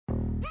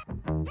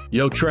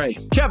Yo, Trey.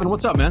 Kevin,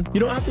 what's up, man?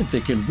 I've been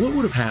thinking, what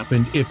would have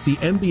happened if the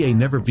NBA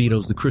never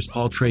vetoes the Chris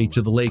Paul trade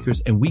to the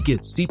Lakers and we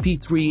get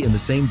CP3 in the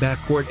same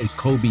backcourt as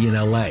Kobe in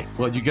LA?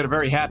 Well, you get a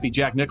very happy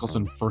Jack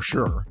Nicholson for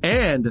sure.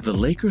 And the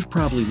Lakers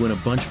probably win a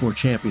bunch more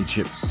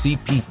championships.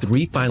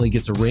 CP3 finally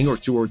gets a ring or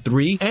two or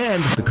three,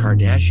 and the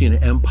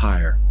Kardashian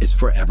empire is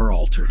forever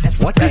altered.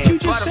 What did you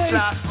just say?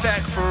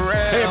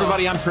 Hey,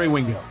 everybody, I'm Trey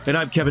Wingo. And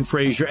I'm Kevin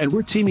Frazier, and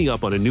we're teaming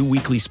up on a new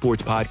weekly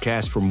sports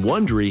podcast from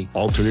Wondery,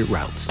 Alternate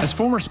Routes. As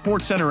former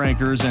Sports Center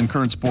anchors and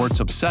current sports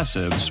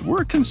obsessives,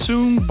 we're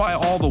consumed by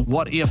all the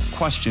what-if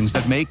questions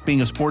that make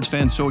being a sports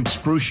fan so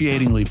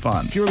excruciatingly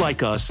fun. If you're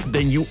like us,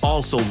 then you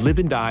also live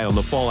and die on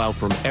the fallout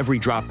from every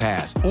drop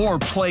pass. Or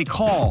play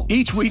call.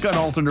 Each week on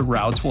Alternate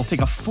Routes, we'll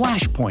take a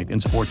flashpoint in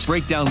sports,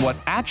 break down what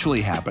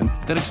actually happened,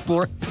 then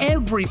explore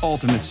every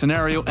alternate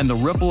scenario and the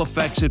ripple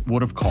effects it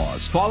would have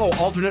caused. Follow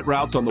Alternate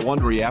Routes on the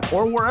Wondery app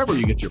or wherever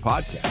you get your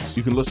podcasts.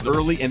 You can listen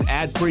early and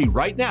ad-free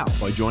right now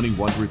by joining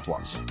Wondery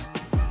Plus.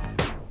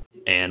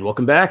 And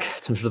welcome back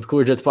to the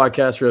Cooler Jets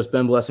podcast. Your host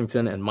Ben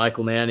Blessington and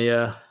Michael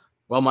Nania.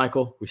 Well,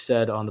 Michael, we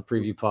said on the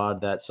preview pod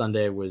that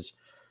Sunday was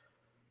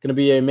going to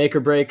be a make or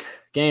break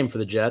game for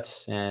the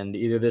Jets, and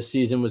either this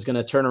season was going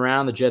to turn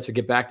around, the Jets would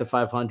get back to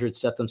 500,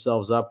 set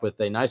themselves up with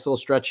a nice little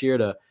stretch here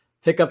to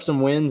pick up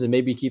some wins and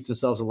maybe keep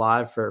themselves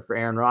alive for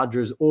Aaron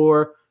Rodgers,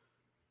 or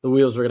the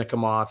wheels were going to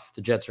come off.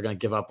 The Jets were going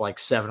to give up like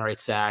 7 or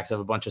 8 sacks, have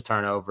a bunch of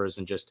turnovers,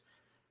 and just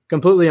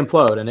completely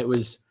implode. And it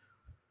was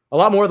a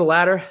lot more of the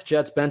latter.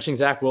 Jets benching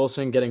Zach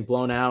Wilson, getting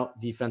blown out.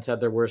 Defense had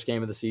their worst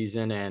game of the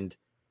season and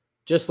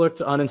just looked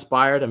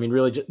uninspired. I mean,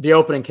 really, the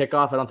opening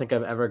kickoff, I don't think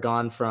I've ever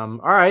gone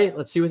from, all right,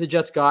 let's see what the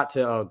Jets got,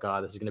 to, oh,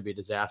 God, this is going to be a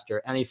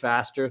disaster, any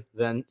faster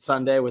than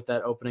Sunday with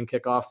that opening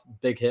kickoff,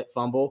 big hit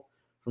fumble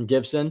from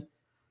Gibson.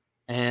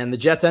 And the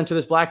Jets enter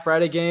this Black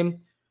Friday game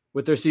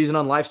with their season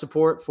on life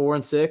support,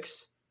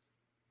 4-6,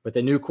 with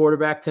a new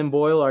quarterback, Tim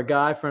Boyle, our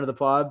guy, friend of the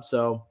pod.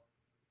 So,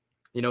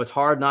 it's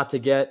hard not to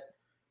get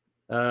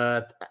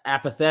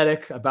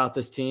apathetic about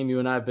this team. You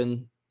and I have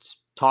been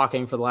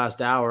talking for the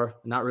last hour,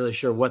 not really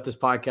sure what this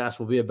podcast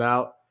will be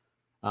about.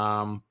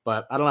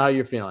 But I don't know how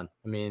you're feeling.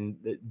 I mean,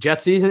 the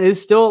Jet season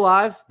is still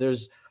alive.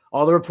 There's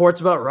all the reports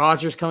about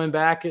Rodgers coming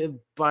back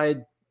by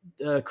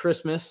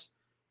Christmas,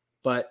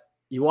 but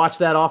you watch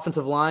that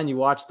offensive line, you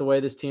watch the way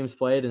this team's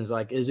played, and it's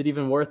like, is it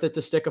even worth it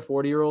to stick a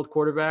 40-year-old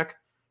quarterback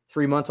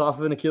 3 months off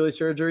of an Achilles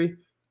surgery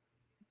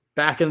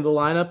back into the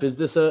lineup? Is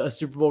this a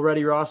Super Bowl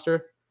ready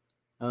roster?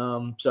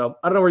 So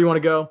I don't know where you want to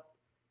go.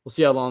 We'll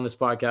see how long this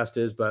podcast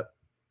is, but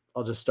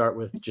I'll just start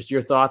with just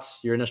your thoughts,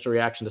 your initial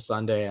reaction to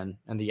Sunday and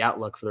the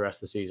outlook for the rest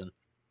of the season.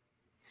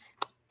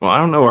 Well, I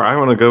don't know where I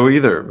want to go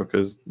either,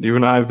 because you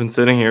and I have been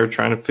sitting here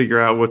trying to figure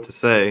out what to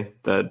say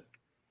that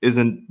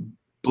isn't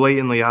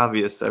blatantly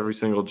obvious to every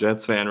single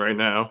Jets fan right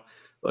now.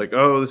 Like,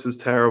 oh, this is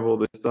terrible,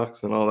 this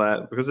sucks and all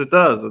that, because it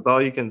does. That's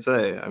all you can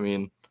say. I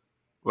mean,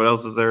 what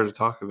else is there to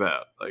talk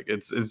about? Like,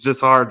 it's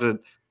just hard to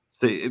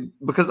say,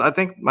 because I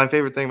think my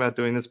favorite thing about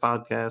doing this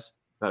podcast,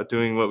 about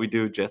doing what we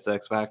do, Jets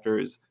X Factor,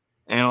 is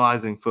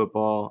analyzing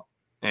football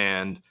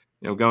and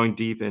going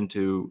deep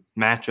into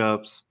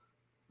matchups,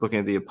 looking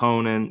at the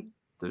opponent,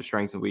 the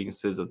strengths and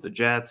weaknesses of the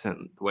Jets,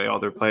 and the way all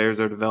their players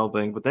are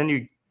developing. But then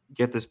you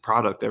get this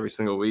product every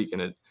single week,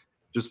 and it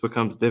just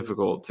becomes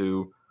difficult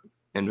to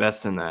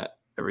invest in that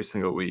every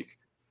single week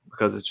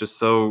because it's just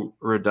so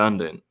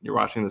redundant. You're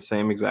watching the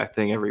same exact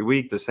thing every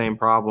week, the same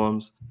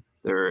problems.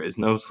 There is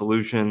no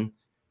solution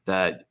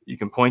that you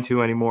can point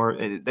to anymore.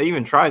 They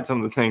even tried some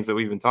of the things that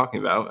we've been talking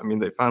about. I mean,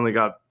 they finally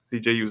got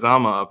CJ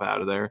Uzama up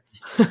out of there.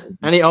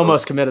 And he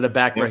almost committed a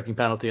backbreaking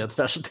penalty on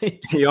special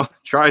teams. He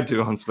tried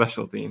to on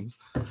special teams.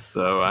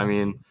 So, I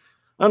mean,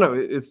 I don't know.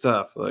 It's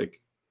tough.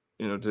 Like,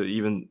 to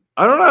even –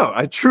 I don't know.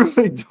 I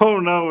truly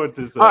don't know what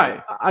to say. All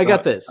right, I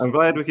got this. I'm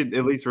glad we could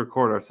at least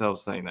record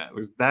ourselves saying that,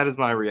 because that is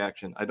my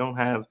reaction. I don't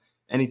have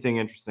anything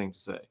interesting to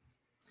say.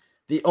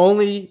 The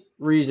only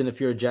reason, if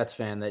you're a Jets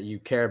fan, that you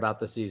care about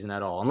the season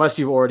at all, unless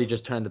you've already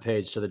just turned the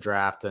page to the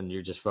draft and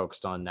you're just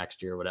focused on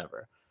next year or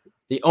whatever,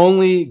 the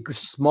only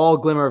small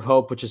glimmer of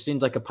hope, which has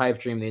seemed like a pipe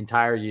dream the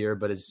entire year,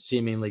 but is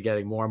seemingly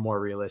getting more and more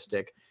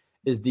realistic,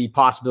 is the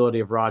possibility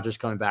of Rodgers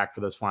coming back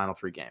for those final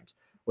 3 games,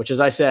 which,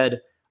 as I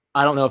said,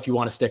 I don't know if you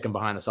want to stick him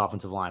behind this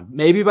offensive line.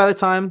 Maybe by the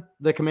time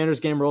the Commanders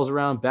game rolls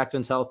around,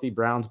 Becton's healthy,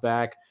 Brown's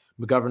back,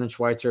 McGovern and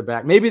Schweitzer are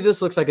back. Maybe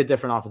this looks like a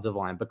different offensive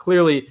line, but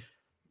clearly,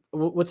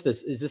 what's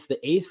this? Is this the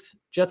 8th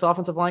Jets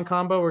offensive line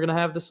combo we're going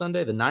to have this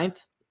Sunday? The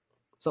 9th?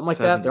 Something like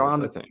that? They're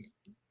on, I think.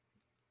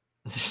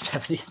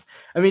 70.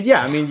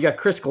 You got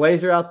Chris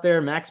Glazer out there,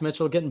 Max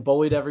Mitchell getting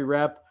bullied every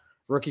rep,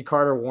 rookie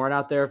Carter Warren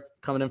out there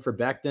coming in for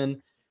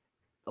Becton,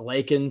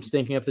 Lakin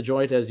stinking up the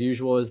joint as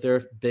usual as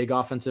their big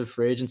offensive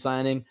free agent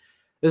signing.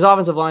 This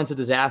offensive line's a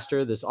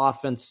disaster. This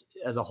offense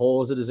as a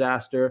whole is a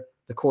disaster.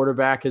 The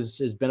quarterback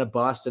has been a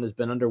bust and has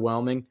been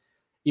underwhelming,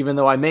 even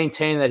though I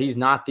maintain that he's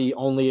not the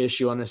only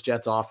issue on this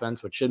Jets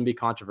offense, which shouldn't be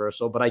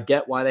controversial, but I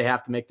get why they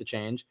have to make the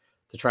change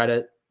to try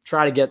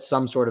to get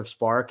some sort of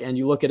spark. And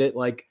you look at it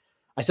like,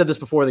 I said this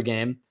before the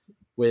game,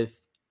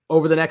 with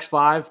over the next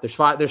five,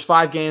 there's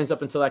five games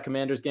up until that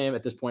Commanders game.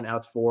 At this point, now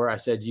it's 4. I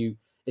said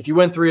if you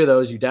win 3 of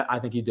those, I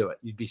think you do it.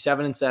 You'd be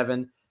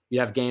 7-7. You'd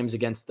have games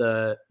against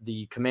the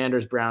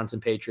Commanders, Browns,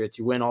 and Patriots.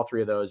 You win all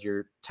 3 of those,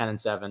 you're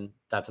 10-7.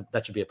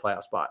 That should be a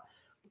playoff spot.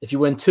 If you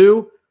win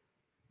 2,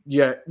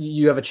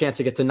 you have a chance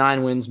to get to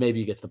 9 wins. Maybe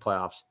you get to the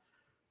playoffs.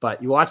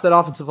 But you watch that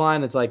offensive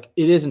line, it's like,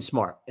 it isn't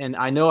smart. And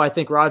I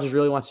think Rodgers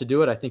really wants to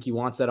do it. I think he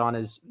wants that on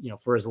his,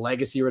 for his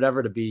legacy or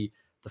whatever, to be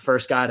the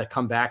first guy to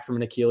come back from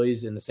an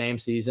Achilles in the same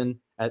season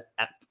at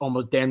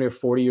almost damn near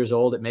 40 years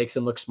old. It makes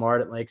him look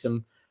smart. It makes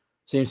him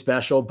seem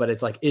special, but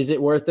it's like, is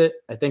it worth it?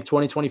 I think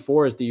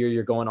 2024 is the year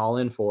you're going all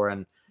in for.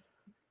 And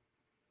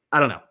I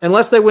don't know,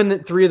 unless they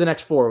win 3 of the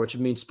next 4, which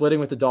would mean splitting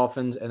with the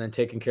Dolphins and then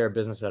taking care of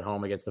business at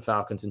home against the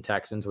Falcons and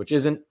Texans, which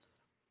isn't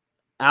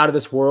out of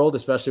this world,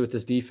 especially with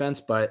this defense.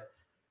 But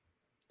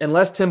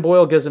unless Tim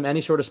Boyle gives them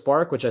any sort of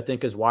spark, which I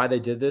think is why they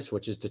did this,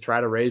 which is to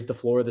try to raise the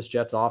floor of this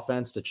Jets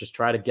offense, to just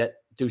try to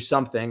do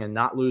something and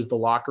not lose the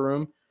locker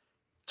room,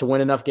 to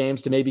win enough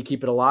games to maybe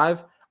keep it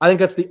alive. I think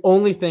that's the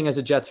only thing as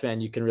a Jets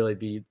fan you can really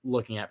be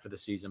looking at for the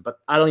season. But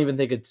I don't even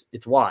think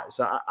it's wise.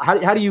 So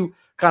how do you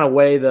kind of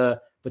weigh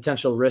the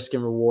potential risk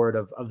and reward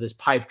of this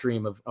pipe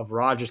dream of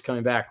Rodgers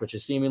coming back, which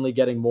is seemingly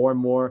getting more and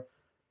more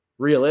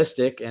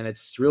realistic, and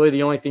it's really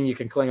the only thing you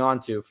can cling on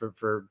to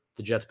for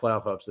the Jets'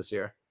 playoff hopes this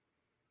year?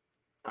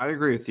 I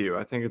agree with you.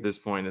 I think at this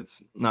point,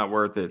 it's not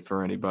worth it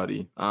for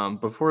anybody.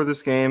 Before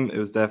this game, it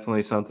was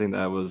definitely something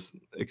that was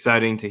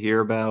exciting to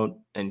hear about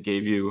and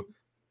gave you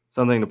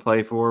something to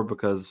play for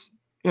because,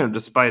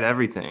 despite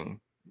everything,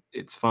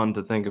 it's fun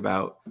to think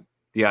about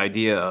the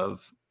idea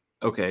of,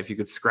 okay, if you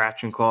could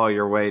scratch and claw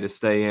your way to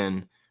stay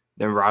in,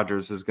 then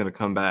Rodgers is going to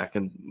come back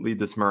and lead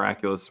this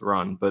miraculous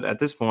run. But at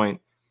this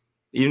point,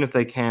 even if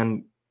they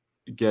can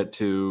get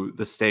to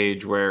the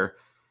stage where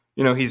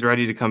he's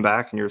ready to come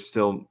back and you're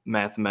still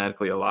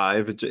mathematically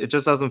alive, it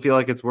just doesn't feel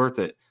like it's worth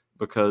it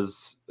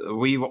because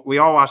we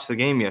all watched the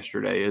game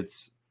yesterday.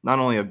 It's not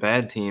only a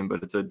bad team,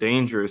 but it's a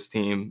dangerous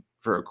team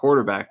for a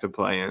quarterback to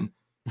play in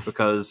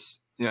because,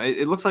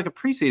 it looks like a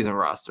preseason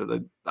roster.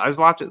 That I was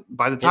watching.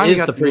 By the time you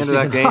got to the end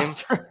of that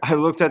game, I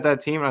looked at that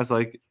team and I was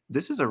like,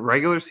 this is a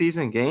regular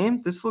season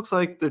game? This looks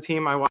like the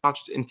team I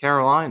watched in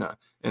Carolina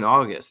in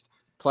August.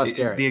 Plus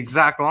Garrett. The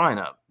exact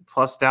lineup.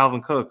 Plus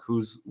Dalvin Cook,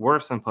 who's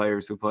worse than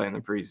players who play in the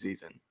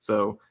preseason.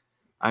 So,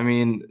 I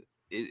mean,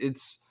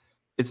 it's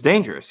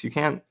dangerous. You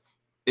can't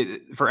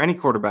for any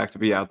quarterback to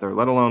be out there,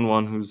 let alone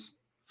one who's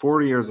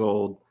 40 years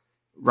old,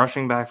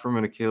 rushing back from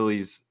an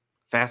Achilles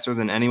faster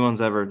than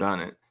anyone's ever done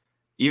it.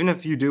 Even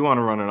if you do want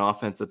to run an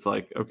offense, it's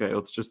like, okay,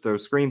 let's just throw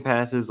screen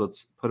passes.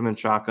 Let's put him in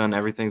shotgun.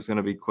 Everything's going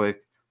to be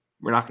quick.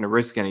 We're not going to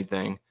risk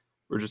anything.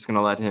 We're just going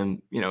to let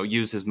him,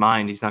 use his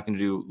mind. He's not going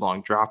to do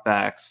long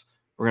dropbacks.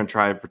 We're going to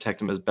try to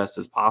protect him as best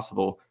as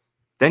possible.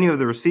 Then you have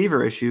the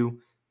receiver issue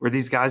where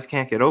these guys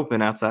can't get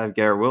open outside of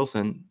Garrett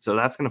Wilson. So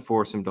that's going to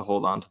force him to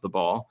hold on to the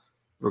ball,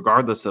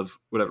 regardless of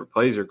whatever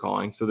plays you're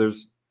calling. So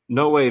there's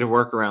no way to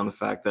work around the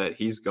fact that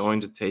he's going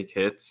to take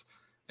hits,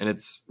 and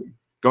it's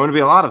going to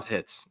be a lot of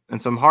hits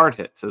and some hard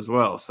hits as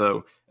well.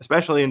 So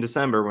especially in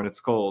December when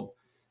it's cold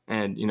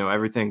and,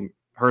 everything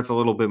hurts a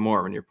little bit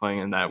more when you're playing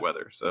in that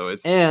weather. So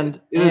it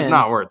is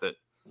not worth it.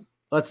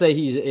 Let's say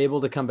he's able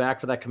to come back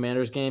for that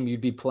Commanders game.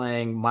 You'd be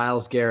playing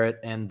Myles Garrett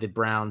and the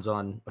Browns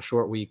on a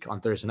short week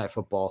on Thursday Night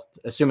Football,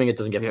 assuming it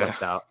doesn't get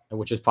flexed out,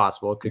 which is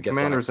possible. It could get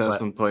Commanders flexed, have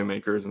some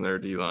playmakers in their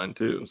D-line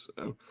too.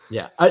 So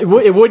yeah, it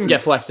wouldn't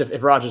get flexed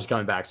if Rodgers is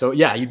coming back. So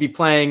yeah, you'd be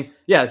playing.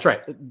 Yeah, that's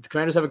right. The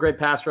Commanders have a great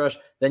pass rush.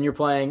 Then you're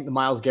playing the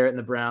Myles Garrett and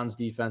the Browns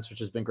defense, which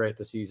has been great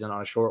this season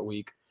on a short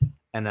week.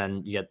 And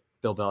then you get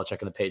Bill Belichick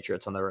and the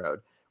Patriots on the road,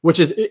 which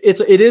is it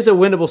is a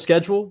winnable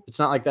schedule. It's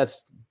not like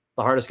that's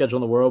the hardest schedule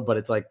in the world, but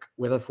it's like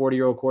with a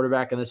 40-year-old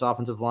quarterback in this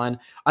offensive line,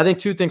 I think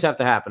 2 things have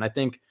to happen. I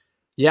think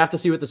you have to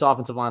see what this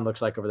offensive line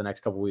looks like over the next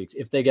couple of weeks.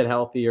 If they get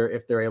healthy or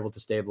if they're able to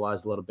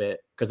stabilize a little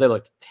bit, because they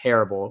looked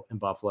terrible in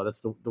Buffalo.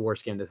 That's the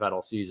worst game they've had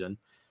all season.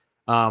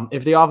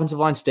 If the offensive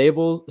line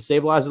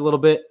stabilizes a little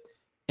bit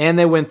and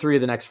they win 3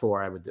 of the next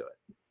 4, I would do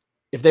it.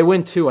 If they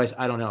win 2, I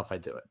don't know if I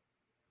do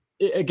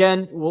it.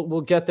 Again,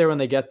 we'll get there when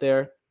they get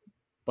there,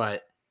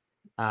 but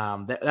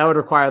that would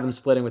require them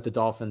splitting with the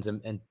Dolphins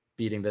and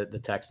beating the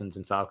Texans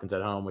and Falcons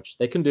at home, which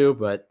they can do,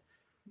 but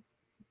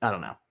I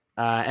don't know.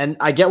 And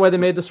I get why they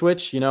made the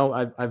switch.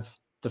 I've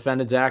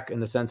defended Zach in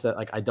the sense that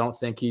I don't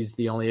think he's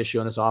the only issue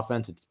on this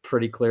offense. It's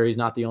pretty clear he's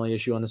not the only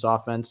issue on this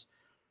offense,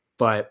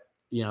 but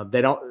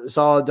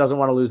Saleh doesn't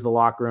want to lose the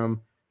locker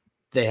room.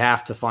 They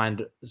have to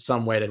find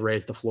some way to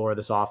raise the floor of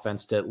this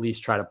offense to at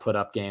least try to put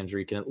up games where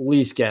you can at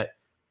least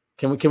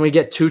can we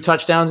get 2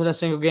 touchdowns in a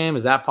single game?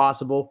 Is that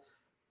possible?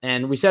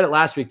 And we said it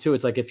last week too.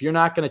 It's like, if you're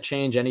not going to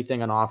change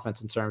anything on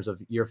offense in terms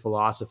of your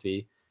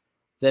philosophy,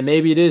 then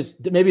maybe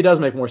it does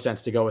make more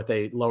sense to go with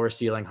a lower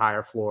ceiling,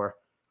 higher floor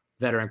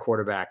veteran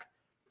quarterback.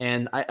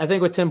 And I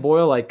think with Tim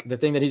Boyle, the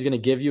thing that he's going to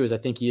give you is I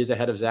think he is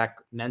ahead of Zach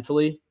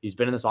mentally. He's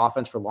been in this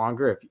offense for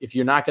longer. If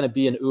you're not going to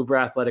be an uber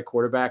athletic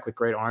quarterback with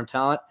great arm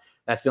talent,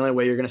 that's the only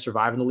way you're going to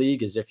survive in the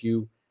league is if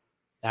you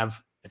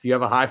have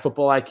a high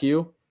football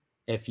IQ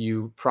If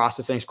you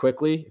process things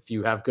quickly, if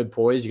you have good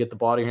poise, you get the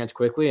ball to your hands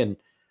quickly. And it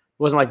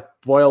wasn't like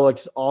Boyle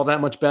looks all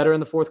that much better in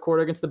the fourth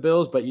quarter against the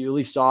Bills, but you at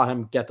least saw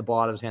him get the ball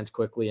out of his hands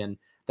quickly. And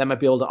that might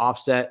be able to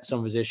offset some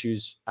of his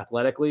issues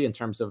athletically in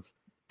terms of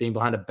being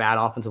behind a bad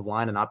offensive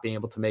line and not being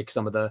able to make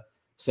some of the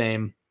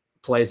same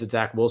plays that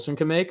Zach Wilson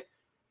can make.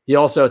 He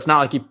also, it's not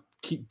like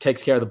he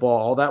takes care of the ball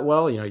all that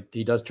well.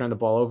 He does turn the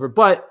ball over,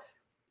 but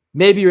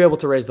maybe you're able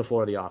to raise the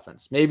floor of the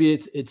offense. Maybe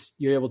it's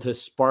you're able to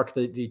spark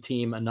the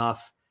team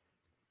enough,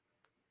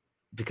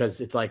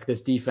 because it's like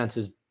this defense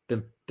has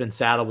been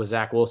saddled with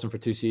Zach Wilson for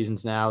 2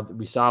 seasons now.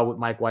 We saw what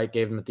Mike White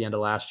gave him at the end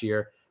of last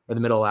year or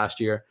the middle of last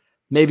year.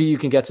 Maybe you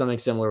can get something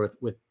similar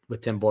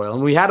with Tim Boyle.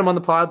 And we had him on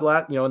the pod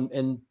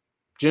in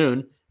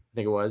June, I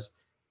think it was,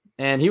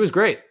 and he was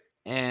great.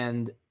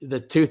 And the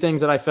 2 things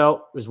that I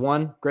felt was,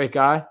 one, great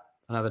guy.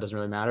 I know that doesn't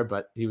really matter,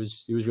 but he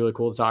was really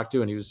cool to talk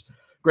to, and he was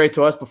great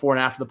to us before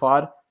and after the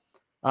pod.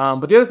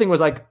 But the other thing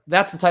was, like,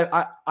 that's the type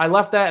I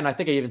left that, and I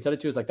think I even said it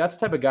too, is like, that's the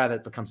type of guy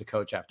that becomes a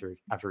coach after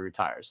he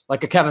retires,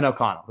 like a Kevin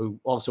O'Connell, who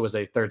also was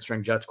a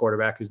 3rd-string Jets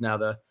quarterback, who's now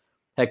the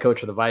head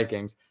coach for the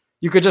Vikings.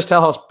 You could just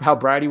tell how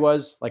bright he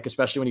was, like,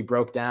 especially when he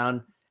broke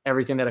down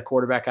everything that a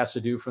quarterback has to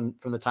do from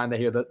the time they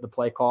hear the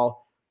play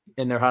call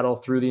in their huddle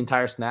through the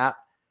entire snap.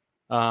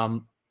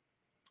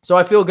 So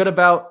I feel good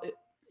about,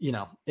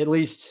 at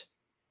least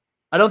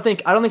I don't think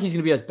he's going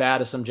to be as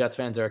bad as some Jets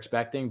fans are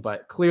expecting,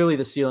 but clearly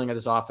the ceiling of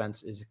this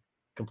offense is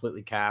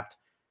completely capped.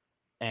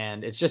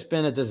 And it's just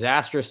been a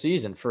disastrous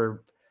season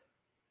for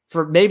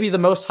maybe the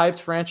most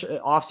hyped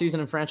offseason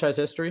in franchise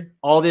history.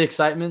 All the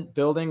excitement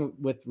building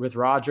with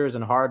Rodgers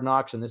and Hard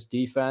Knocks and this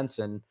defense,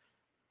 and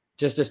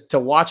just to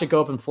watch it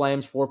go up in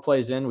flames 4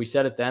 plays in. We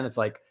said it then. It's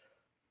like,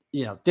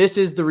 this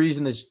is the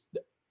reason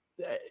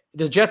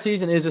the Jet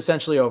season is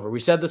essentially over. We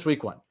said this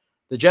week 1.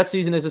 The Jet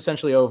season is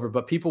essentially over,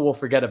 but people will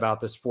forget about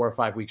this 4 or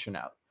 5 weeks from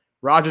now.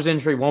 Rodgers'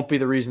 injury won't be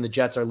the reason the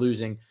Jets are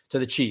losing to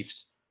the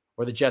Chiefs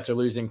or the Jets are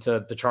losing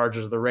to the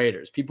Chargers or the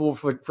Raiders. People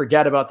will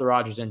forget about the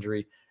Rodgers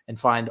injury and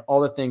find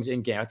all the things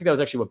in game. I think that was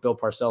actually what Bill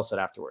Parcells said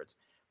afterwards.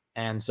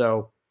 And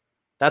so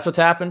that's what's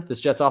happened. This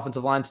Jets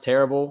offensive line's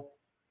terrible.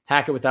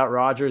 Hackett without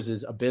Rodgers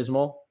is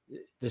abysmal.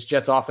 This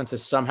Jets offense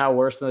is somehow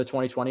worse than the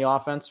 2020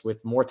 offense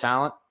with more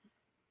talent.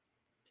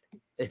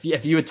 If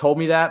you had told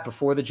me that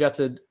before the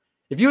Jets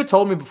if you had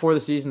told me before the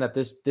season that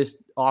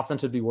this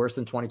offense would be worse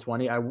than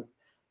 2020, I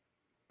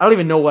don't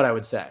even know what I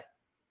would say.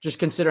 Just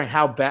considering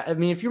how bad. I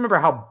mean, if you remember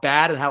how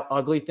bad and how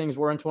ugly things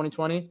were in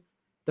 2020,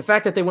 the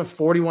fact that they went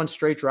 41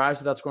 straight drives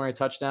without scoring a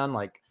touchdown,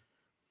 like,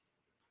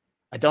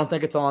 I don't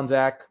think it's all on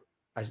Zach.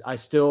 I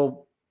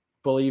still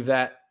believe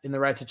that in the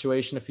right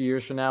situation a few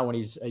years from now, when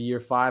he's a year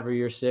 5 or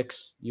year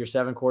 6, year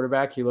 7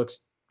 quarterback,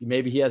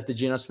 maybe he has the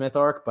Geno Smith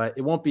arc, but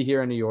it won't be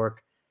here in New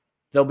York.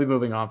 They'll be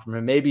moving on from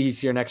him. Maybe he's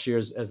here next year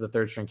as the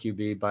 3rd-string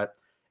QB, but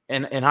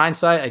in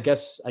hindsight, I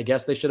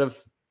guess they should have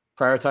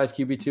prioritized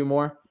QB2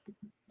 more.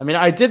 I mean,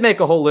 I did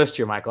make a whole list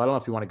here, Michael. I don't know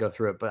if you want to go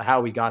through it, but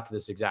how we got to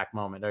this exact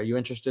moment. Are you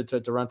interested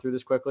to run through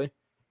this quickly?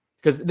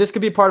 Because this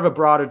could be part of a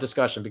broader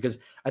discussion, because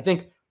I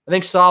think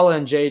Saleh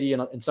and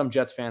JD and some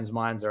Jets fans'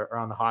 minds are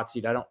on the hot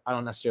seat. I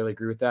don't necessarily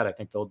agree with that. I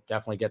think they'll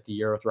definitely get the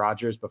year with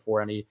Rodgers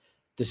before any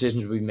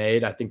decisions will be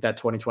made. I think that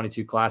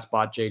 2022 class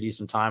bought JD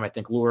some time. I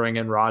think luring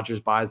in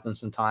Rodgers buys them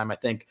some time. I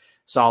think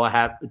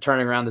Saleh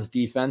turning around this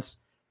defense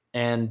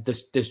and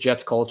this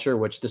Jets culture,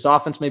 which this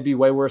offense may be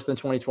way worse than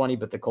 2020,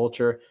 but the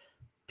culture,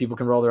 people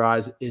can roll their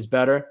eyes, is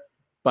better.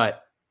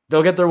 But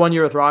they'll get their 1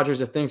 year with Rodgers.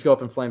 If things go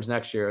up in flames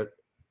next year,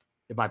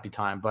 it might be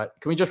time. But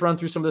can we just run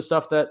through some of the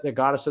stuff that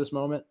got us to this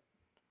moment?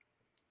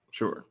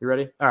 Sure. You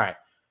ready? All right.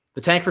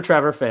 The tank for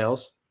Trevor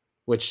fails,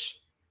 which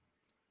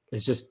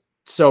is just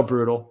so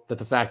brutal, that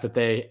the fact that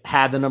they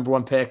had the number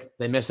 1 pick,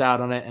 they miss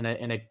out on it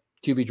in a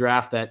QB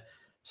draft that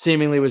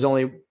seemingly was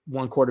only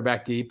 1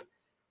 quarterback deep.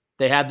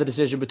 They had the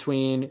decision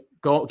between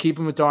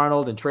keeping with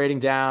Darnold and trading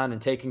down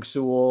and taking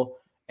Sewell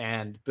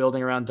and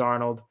building around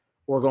Darnold,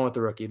 or going with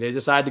the rookie. They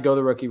decided to go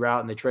the rookie route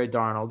and they trade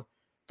Darnold.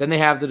 Then they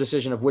have the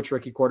decision of which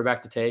rookie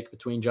quarterback to take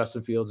between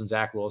Justin Fields and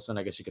Zach Wilson.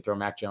 I guess you could throw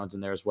Mac Jones in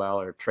there as well,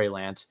 or Trey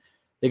Lance.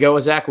 They go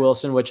with Zach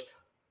Wilson, which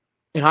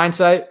in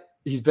hindsight,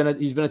 he's been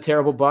a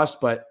terrible bust,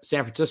 but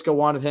San Francisco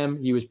wanted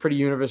him. He was pretty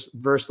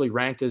universally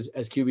ranked as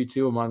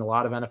QB2 among a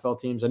lot of NFL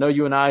teams. I know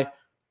you and I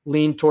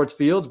lean towards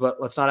Fields,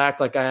 but let's not act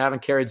like I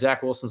haven't carried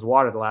Zach Wilson's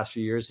water the last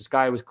few years. This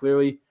guy was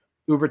clearly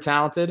uber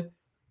talented,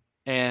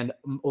 and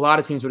a lot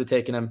of teams would have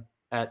taken him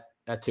at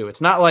 2.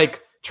 It's not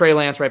like Trey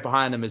Lance right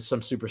behind him is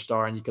some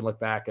superstar and you can look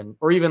back,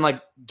 or even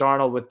like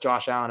Darnold with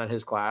Josh Allen in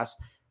his class.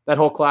 That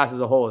whole class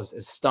as a whole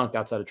is stunk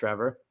outside of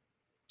Trevor.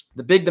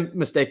 The big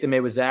mistake they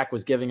made with Zach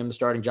was giving him the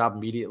starting job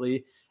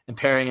immediately and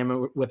pairing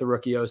him with a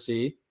rookie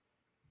OC.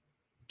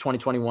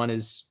 2021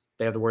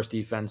 they have the worst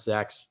defense.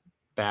 Zach's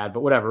bad,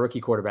 but whatever, rookie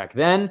quarterback.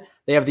 Then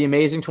they have the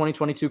amazing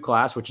 2022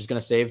 class, which is going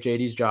to save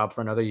JD's job for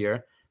another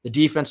year. The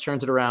defense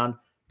turns it around,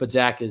 but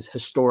Zach is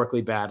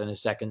historically bad in his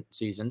 2nd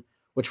season,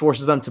 which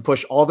forces them to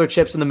push all their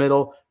chips in the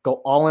middle,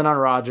 go all in on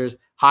Rodgers,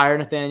 hire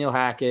Nathaniel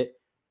Hackett,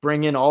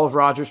 bring in all of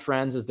Rodgers'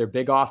 friends as their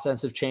big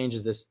offensive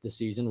changes this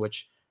season,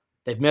 which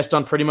they've missed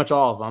on pretty much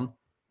all of them.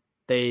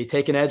 They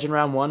take an edge in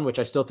round 1, which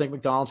I still think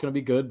McDonald's going to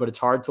be good, but it's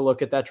hard to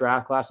look at that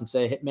draft class and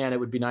say, hey, man, it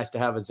would be nice to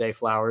have a Zay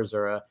Flowers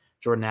or a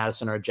Jordan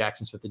Addison or a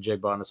Jackson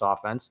Smith-Njigba on this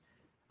offense.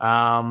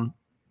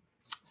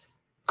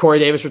 Corey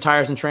Davis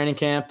retires in training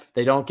camp.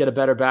 They don't get a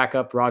better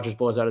backup. Rodgers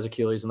blows out his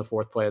Achilles in the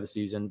 4th play of the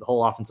season. The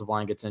whole offensive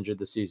line gets injured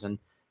this season.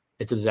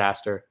 It's a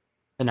disaster.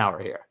 And now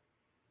we're here.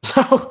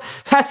 So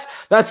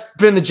that's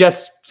been the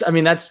Jets. I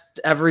mean, that's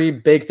every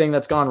big thing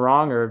that's gone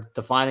wrong or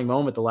defining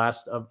moment the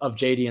last of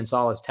JD and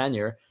Saleh's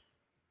tenure.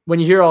 When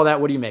you hear all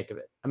that, what do you make of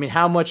it? I mean,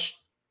 how much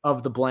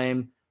of the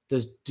blame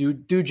do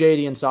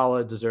JD and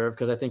Saleh deserve?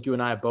 Because I think you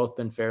and I have both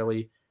been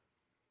fairly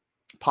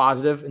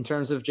positive in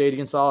terms of JD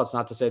and Saleh. It's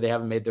not to say they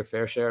haven't made their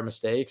fair share of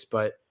mistakes,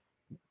 but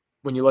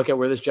when you look at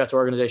where this Jets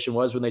organization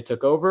was when they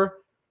took over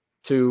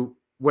to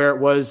where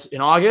it was in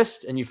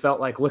August, and you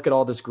felt like, look at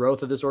all this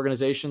growth of this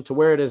organization to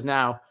where it is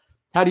now,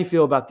 how do you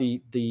feel about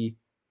the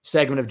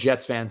segment of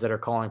Jets fans that are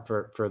calling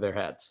for their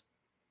heads?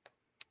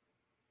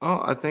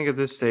 Well, I think at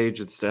this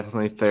stage, it's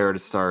definitely fair to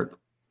start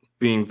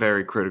being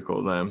very critical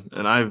of them.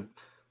 And I've,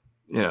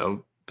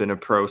 been a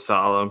pro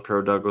Saleh and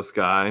pro Douglas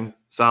guy.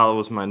 Saleh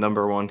was my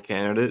number 1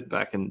 candidate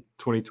back in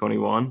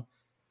 2021.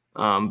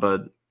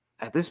 But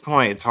at this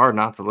point, it's hard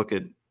not to look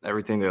at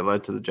everything that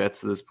led to the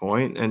Jets to this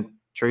point and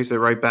trace it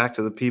right back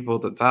to the people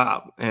at the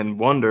top and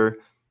wonder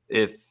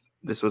if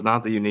this was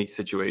not the unique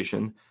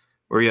situation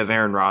where you have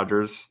Aaron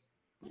Rodgers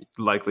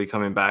likely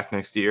coming back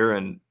next year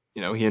and,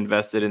 he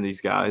invested in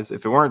these guys.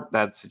 If it weren't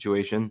that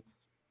situation,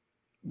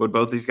 would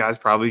both these guys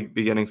probably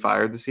be getting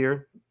fired this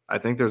year? I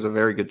think there's a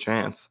very good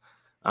chance.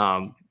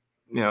 From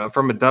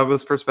a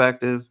Douglas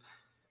perspective,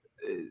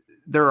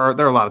 there are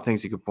a lot of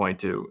things you could point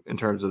to in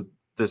terms of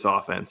this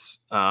offense.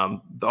 The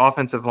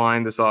offensive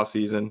line this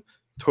offseason,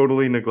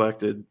 totally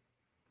neglected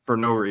for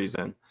no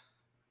reason.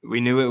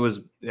 We knew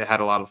it had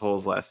a lot of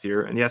holes last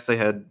year. And yes, they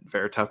had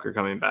Vera Tucker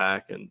coming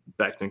back and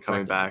Becton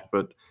coming back.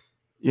 But,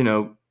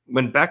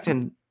 when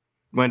Becton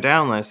went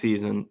down last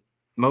season,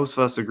 most of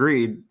us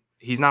agreed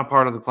he's not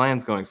part of the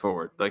plans going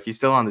forward. Like, he's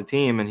still on the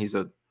team and he's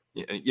a,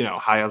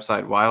 high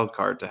upside wild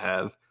card to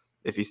have.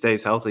 If he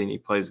stays healthy and he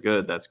plays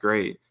good, that's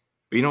great.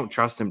 But you don't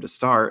trust him to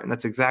start. And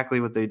that's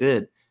exactly what they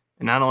did.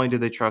 And not only did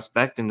they trust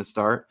Becton to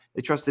start,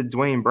 they trusted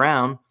Dwayne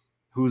Brown,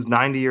 who's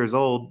 90 years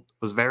old,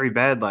 was very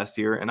bad last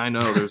year. And I know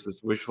there's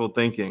this wishful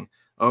thinking,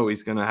 oh,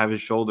 he's going to have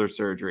his shoulder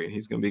surgery and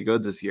he's going to be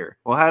good this year.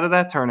 Well, how did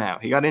that turn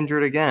out? He got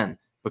injured again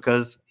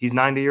because he's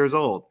 90 years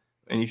old,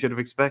 and you should have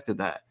expected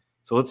that.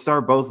 So let's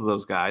start both of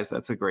those guys.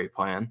 That's a great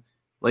plan.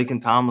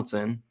 Laken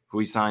Tomlinson, who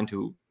he signed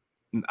to,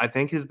 I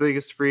think, his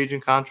biggest free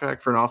agent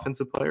contract for an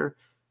offensive player,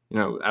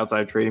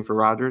 outside of trading for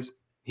Rodgers.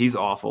 He's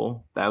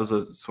awful. That was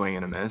a swing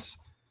and a miss.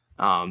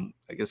 I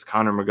guess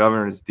Connor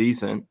McGovern is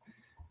decent.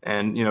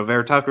 And,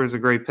 Vera Tucker is a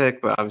great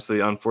pick, but obviously,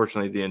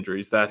 unfortunately, the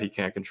injuries that he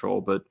can't control.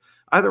 But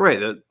either way,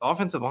 the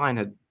offensive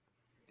line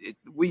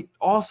we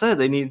all said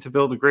they needed to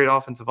build a great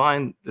offensive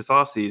line this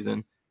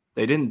offseason.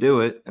 They didn't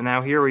do it, and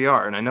now here we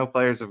are. And I know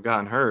players have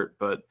gotten hurt,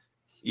 but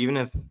even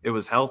if it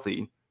was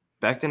healthy,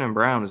 Becton and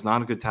Brown is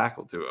not a good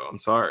tackle duo. I'm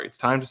sorry. It's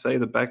time to say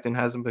that Becton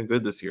hasn't been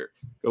good this year.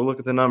 Go look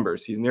at the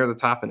numbers. He's near the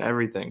top in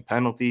everything.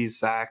 Penalties,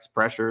 sacks,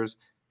 pressures.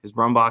 His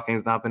run blocking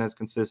has not been as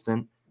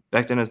consistent.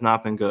 Becton has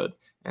not been good,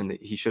 and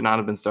he should not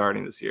have been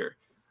starting this year.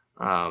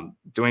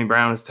 Dwayne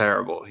Brown is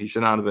terrible. He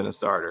should not have been a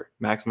starter.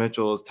 Max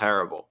Mitchell is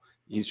terrible.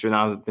 He should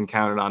not have been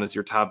counted on as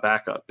your top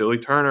backup. Billy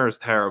Turner is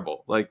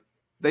terrible. Like,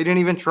 they didn't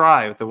even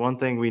try with the one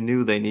thing we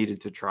knew they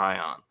needed to try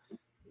on,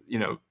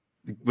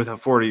 with a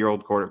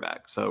 40-year-old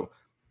quarterback. So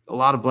a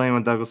lot of blame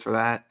on Douglas for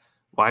that.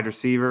 Wide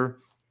receiver,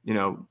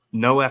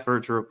 no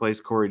effort to replace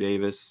Corey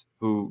Davis,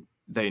 who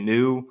they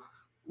knew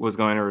was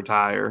going to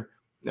retire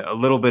a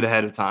little bit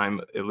ahead of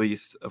time, at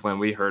least of when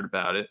we heard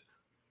about it.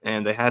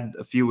 And they had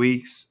a few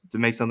weeks to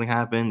make something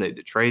happen. They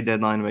did trade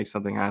deadline to make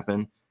something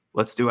happen.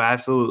 Let's do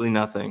absolutely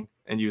nothing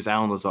and use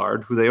Allen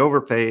Lazard, who they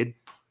overpaid,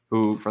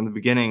 who from the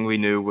beginning we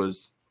knew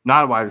was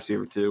not a wide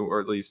receiver 2, or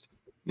at least,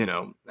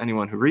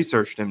 anyone who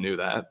researched him knew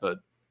that, but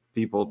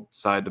people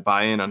decided to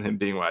buy in on him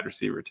being wide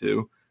receiver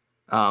 2.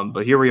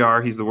 But here we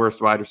are. He's the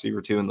worst wide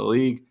receiver 2 in the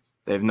league.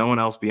 They have no one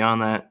else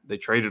beyond that. They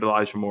traded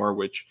Elijah Moore,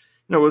 which,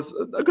 was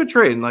a good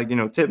trade.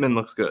 And Tippmann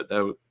looks good.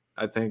 That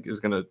I think is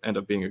going to end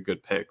up being a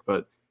good pick.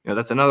 But,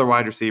 that's another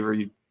wide receiver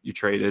you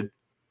traded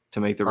to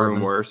make the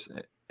room worse,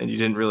 and you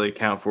didn't really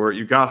account for it.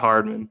 You got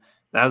Hardman.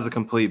 That was a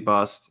complete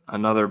bust,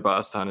 another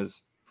bust on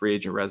his free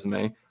agent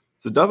resume.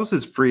 So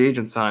Douglas's free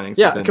agent signings.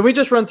 Yeah, can we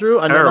just run through?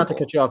 I know not to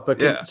cut you off, but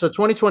so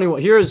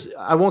 2021.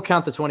 I won't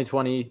count the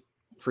 2020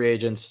 free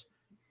agents.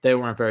 They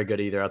weren't very good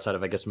either, outside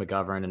of, I guess,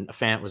 McGovern, and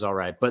Fant was all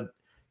right. But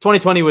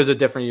 2020 was a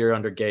different year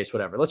under Gase,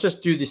 whatever. Let's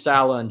just do the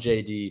Saleh and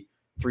JD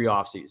 3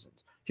 off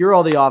seasons. Here are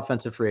all the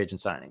offensive free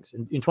agent signings.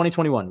 In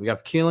 2021, we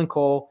have Keelan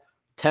Cole,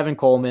 Tevin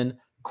Coleman,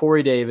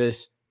 Corey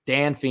Davis,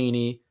 Dan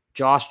Feeney,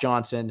 Josh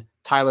Johnson,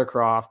 Tyler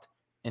Croft,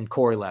 and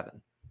Corey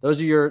Levin.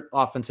 Those are your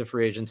offensive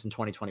free agents in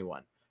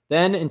 2021.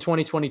 Then in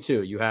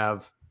 2022, you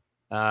have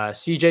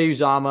CJ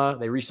Uzama.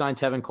 They re-signed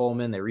Tevin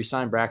Coleman. They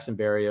re-signed Braxton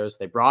Berrios.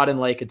 They brought in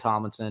Laken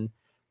Tomlinson.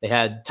 They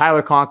had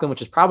Tyler Conklin,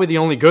 which is probably the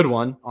only good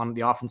one on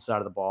the offense side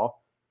of the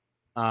ball.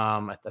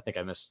 I think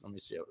I missed. Let me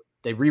see.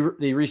 They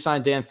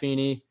re-signed Dan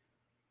Feeney.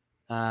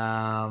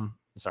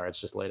 Sorry, it's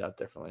just laid out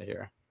differently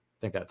here. I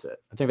think that's it.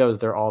 I think that was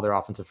all their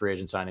offensive free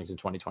agent signings in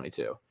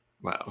 2022.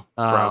 Wow.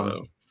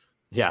 Bravo.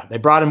 Yeah, they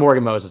brought in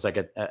Morgan Moses like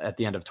at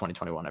the end of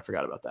 2021. I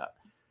forgot about that.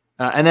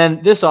 And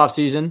then this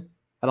offseason,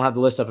 I don't have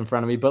the list up in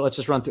front of me, but let's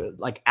just run through it.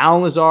 Like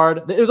Alan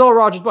Lazard. It was all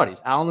Rodgers'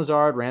 buddies. Alan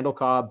Lazard, Randall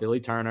Cobb, Billy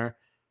Turner.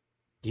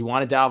 He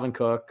wanted Dalvin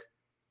Cook.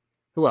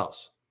 Who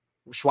else?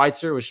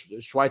 Schweitzer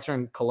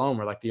and Cologne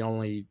were like the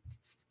only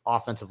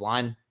offensive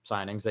line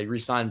signings. They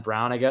re-signed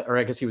Brown, I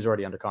guess he was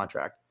already under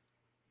contract.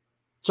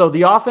 So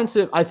the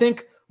offensive, I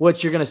think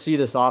what you're going to see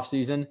this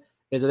offseason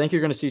is I think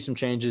you're going to see some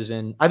changes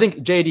I think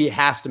JD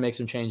has to make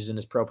some changes in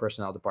his pro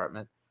personnel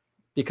department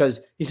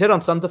because he's hit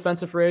on some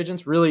defensive free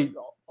agents, really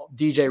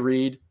DJ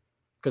Reed,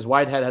 because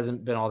Whitehead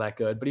hasn't been all that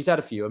good, but he's had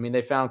a few. I mean,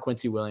 they found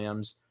Quincy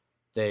Williams.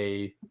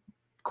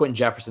 Quentin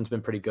Jefferson's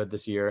been pretty good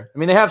this year. I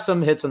mean, they have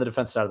some hits on the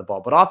defensive side of the ball,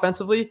 but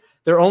offensively,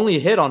 their only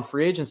hit on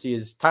free agency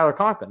is Tyler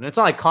Conklin. And it's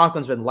not like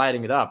Conklin's been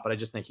lighting it up, but I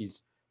just think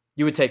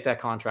you would take that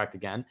contract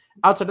again.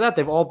 Outside of that,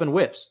 they've all been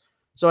whiffs.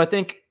 So I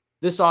think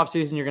this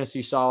offseason, you're going to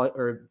see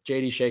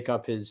JD shake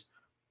up his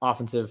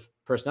offensive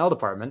personnel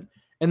department.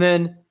 And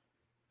then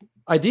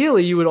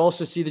ideally, you would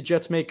also see the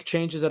Jets make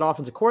changes at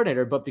offensive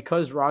coordinator, but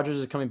because Rodgers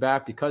is coming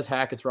back, because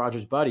Hackett's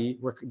Rodgers' buddy,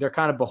 they're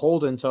kind of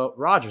beholden to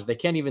Rodgers. They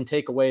can't even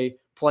take away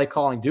play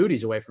calling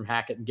duties away from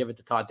Hackett and give it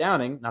to Todd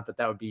Downing. Not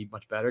that would be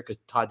much better because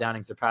Todd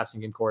Downing's their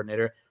passing game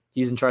coordinator.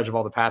 He's in charge of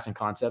all the passing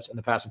concepts, and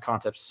the passing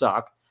concepts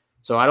suck.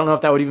 So I don't know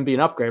if that would even be an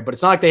upgrade, but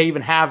it's not like they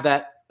even have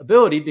that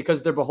ability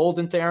because they're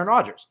beholden to Aaron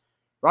Rodgers.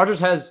 Rodgers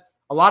has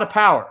a lot of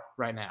power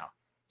right now,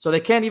 so they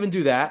can't even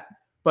do that,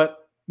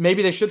 but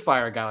maybe they should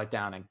fire a guy like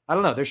Downing. I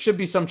don't know. There should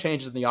be some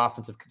changes in the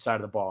offensive side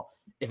of the ball.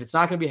 If it's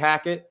not going to be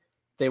Hackett,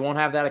 they won't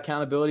have that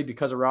accountability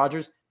because of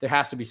Rodgers. There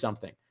has to be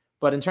something.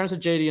 But in terms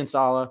of JD and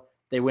Saleh,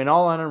 they went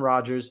all in on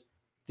Rodgers.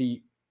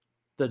 The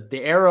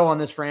arrow on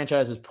this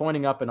franchise is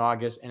pointing up in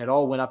August, and it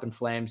all went up in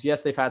flames.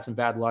 Yes, they've had some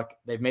bad luck.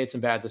 They've made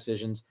some bad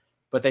decisions,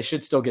 but they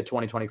should still get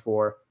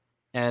 2024.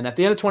 And at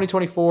the end of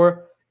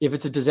 2024, if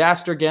it's a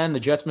disaster again, the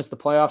Jets miss the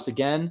playoffs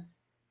again,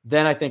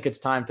 then I think it's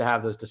time to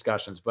have those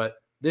discussions. But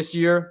this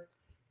year,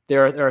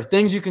 there are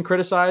things you can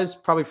criticize,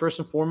 probably first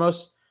and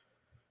foremost,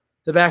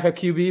 the backup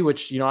QB,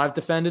 which, I've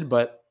defended,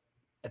 but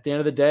at the end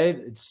of the day,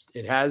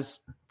 it has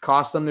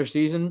cost them their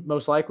season,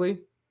 most likely.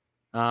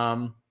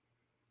 I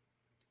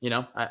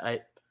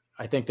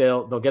think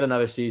they'll get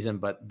another season,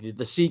 but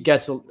the seat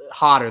gets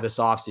hotter this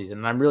offseason,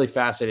 and I'm really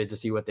fascinated to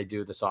see what they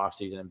do this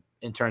offseason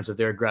in terms of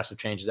their aggressive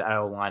changes at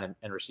O-line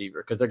and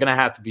receiver, because they're going to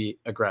have to be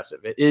aggressive.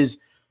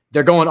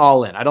 They're going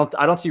all in. I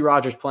don't see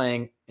Rodgers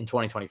playing in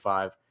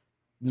 2025,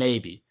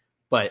 maybe,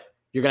 but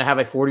you're going to have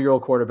a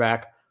 40-year-old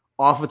quarterback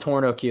off a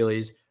torn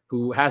Achilles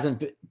who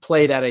hasn't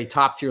played at a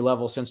top-tier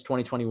level since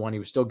 2021. He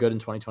was still good in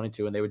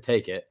 2022, and they would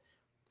take it.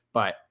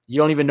 But you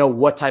don't even know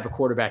what type of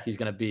quarterback he's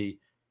going to be.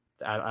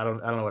 I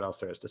don't know what else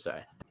there is to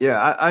say. Yeah,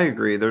 I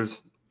agree.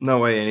 There's no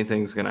way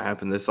anything's going to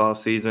happen this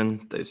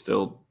offseason. They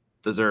still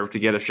deserve to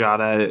get a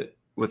shot at it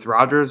with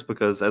Rodgers,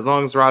 because as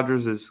long as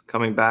Rodgers is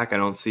coming back, I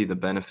don't see the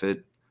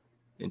benefit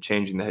in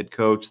changing the head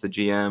coach, the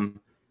GM,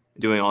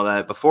 doing all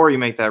that before you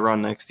make that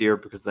run next year,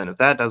 because then if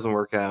that doesn't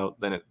work out,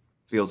 then it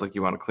feels like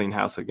you want to clean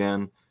house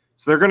again.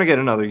 So they're going to get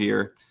another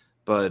year,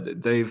 but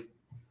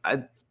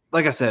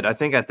like I said, I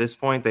think at this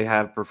point they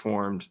have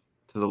performed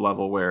to the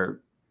level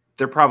where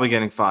they're probably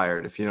getting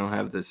fired if you don't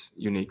have this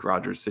unique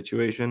Rodgers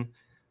situation,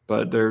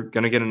 but they're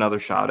going to get another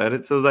shot at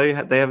it. So they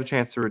have a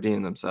chance to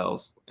redeem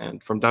themselves.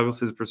 And from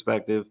Douglas's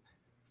perspective,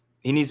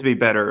 he needs to be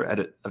better at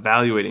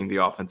evaluating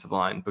the offensive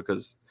line,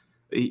 because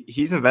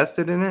he's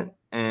invested in it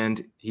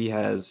and he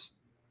has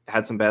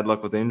had some bad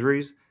luck with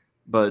injuries,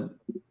 but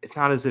it's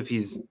not as if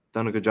he's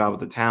done a good job with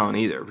the talent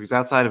either, because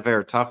outside of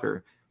Vera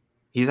Tucker,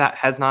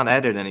 has not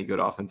added any good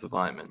offensive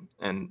linemen.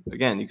 And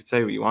again, you could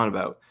say what you want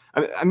about.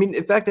 I mean,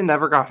 if Becton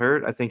never got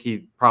hurt, I think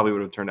he probably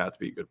would have turned out to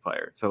be a good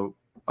player. So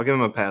I'll give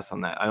him a pass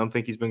on that. I don't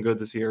think he's been good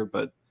this year,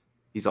 but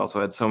he's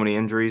also had so many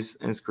injuries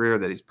in his career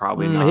that he's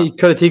probably not. He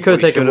could have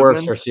taken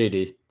worse for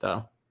CD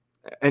though.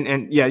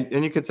 And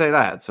you could say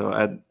that.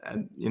 So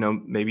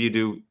maybe you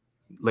do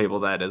label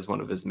that as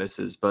one of his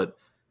misses, but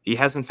he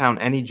hasn't found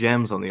any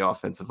gems on the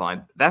offensive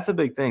line. That's a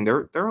big thing.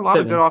 There are a lot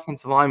of good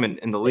offensive linemen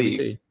in the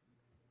league.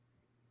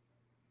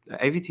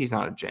 AVT is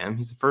not a gem.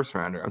 He's a first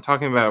rounder. I'm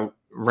talking about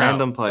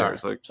random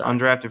players,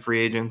 undrafted free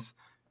agents,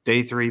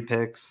 day 3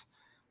 picks,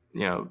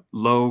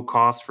 low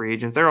cost free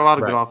agents. There are a lot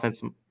of good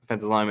offensive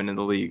linemen in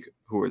the league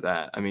who are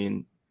that. I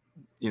mean,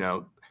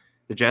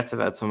 the Jets have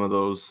had some of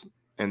those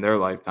in their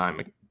lifetime.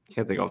 I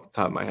can't think off the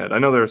top of my head. I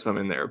know there are some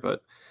in there,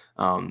 but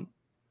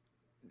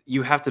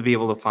you have to be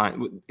able to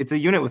find – it's a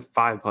unit with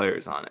 5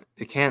 players on it.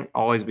 It can't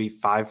always be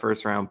 5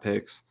 first-round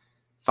picks,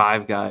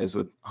 5 guys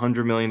with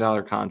 $100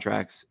 million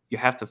contracts. You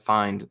have to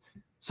find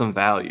some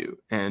value.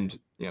 And,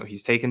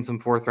 he's taken some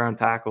 4th-round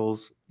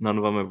tackles. None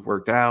of them have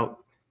worked out.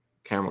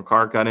 Cameron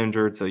McCart got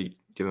injured, so you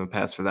give him a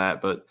pass for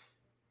that. But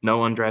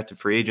no undrafted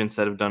free agents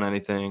that have done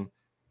anything.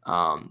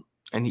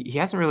 And he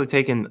hasn't really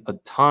taken a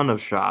ton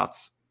of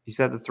shots. He's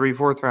had the 3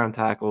 fourth-round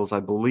tackles. I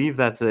believe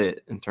that's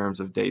it in terms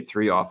of day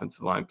 3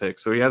 offensive line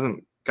picks. So he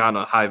hasn't gotten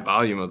a high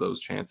volume of those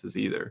chances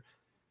either.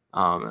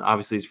 And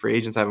obviously, his free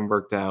agents haven't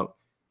worked out.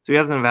 So he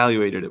hasn't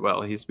evaluated it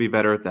well. He used to be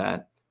better at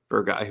that for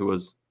a guy who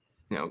was,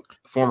 a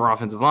former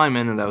offensive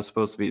lineman, and that was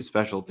supposed to be his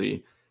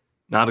specialty.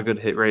 Not a good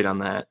hit rate on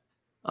that.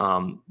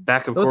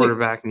 Backup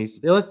quarterback needs.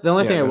 The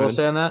only thing I will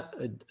say on that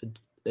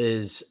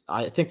is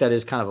I think that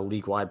is kind of a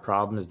league-wide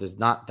problem. Is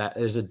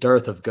there's a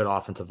dearth of good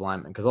offensive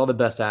linemen because all the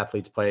best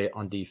athletes play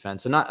on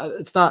defense, and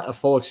it's not a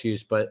full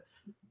excuse, but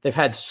they've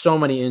had so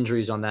many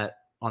injuries on that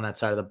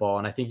side of the ball,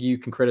 and I think you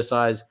can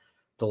criticize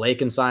the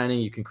Lakin signing,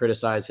 you can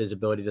criticize his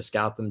ability to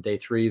scout them day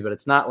 3, but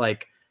it's not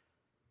like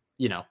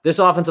this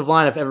offensive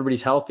line, if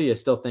everybody's healthy, I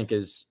still think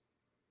is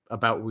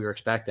about what we were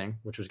expecting,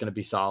 which was going to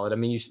be solid. I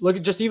mean, you look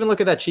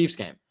at that Chiefs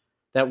game.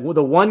 The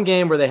one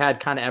game where they had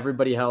kind of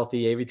everybody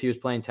healthy. AVT was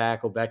playing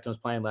tackle. Becton was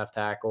playing left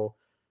tackle.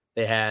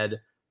 They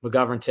had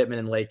McGovern, Tittman,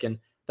 and Lakin.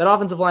 That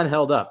offensive line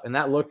held up, and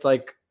that looked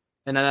like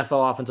an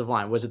NFL offensive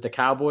line. Was it the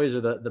Cowboys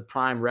or the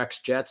prime Rex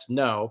Jets?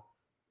 No.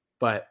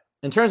 But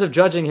in terms of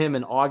judging him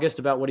in August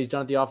about what he's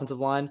done at the offensive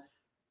line,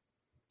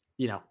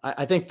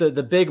 I think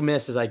the big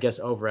miss is, I guess,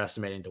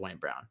 overestimating Dwayne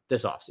Brown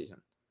this offseason.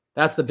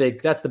 That's the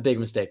big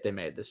mistake they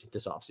made this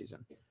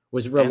offseason,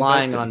 was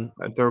relying on.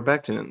 I'd throw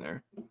Becton in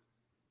there.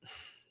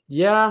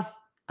 Yeah,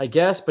 I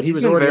guess, but he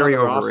was already very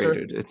on the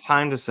overrated. roster. It's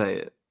time to say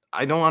it.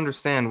 I don't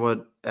understand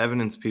what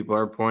evidence people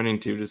are pointing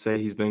to say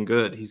he's been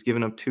good. He's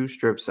given up 2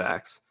 strip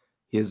sacks.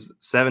 He has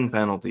 7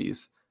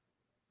 penalties.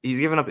 He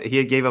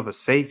gave up a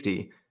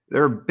safety.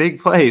 There are big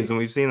plays, and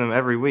we've seen them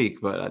every week,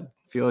 but I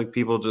feel like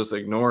people just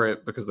ignore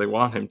it because they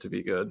want him to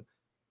be good,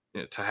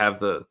 to have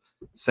the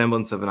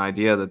semblance of an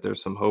idea that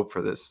there's some hope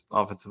for this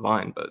offensive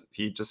line, but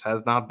he just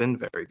has not been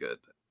very good.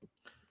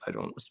 I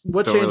don't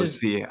really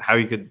see how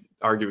you could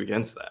argue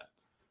against that.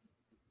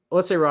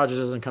 Let's say Rodgers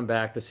doesn't come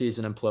back, the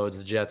season implodes,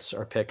 the Jets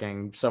are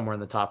picking somewhere in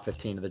the top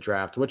 15 of the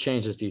draft. What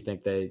changes do you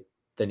think they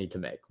need to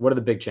make? What are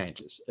the big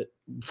changes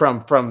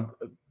from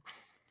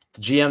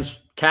the GM's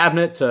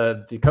cabinet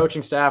to the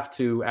coaching staff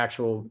to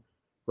actual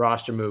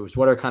roster moves?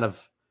 What are kind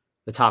of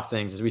the top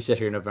things as we sit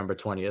here November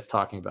 20th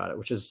talking about it,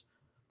 which is,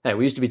 hey,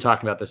 we used to be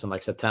talking about this in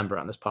like September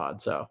on this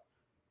pod. So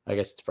I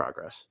guess it's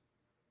progress.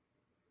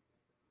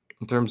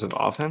 In terms of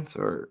offense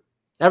or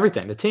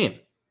everything, the team.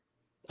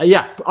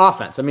 Yeah,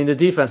 offense. I mean, the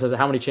defense has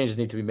how many changes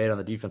need to be made on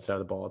the defense side of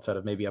the ball outside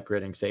of maybe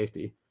upgrading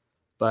safety.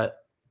 But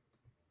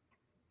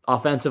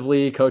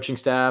offensively, coaching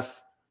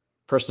staff,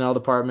 personnel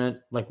department,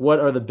 like what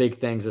are the big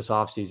things this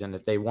offseason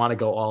if they want to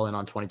go all in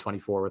on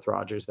 2024 with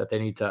Rodgers that they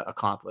need to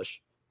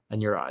accomplish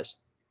in your eyes?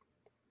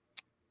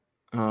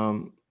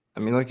 I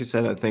mean, like you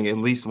said, I think at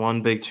least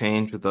one big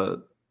change with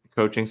the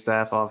coaching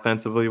staff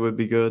offensively would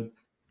be good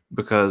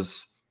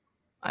because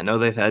I know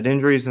they've had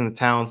injuries and the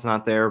talent's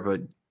not there,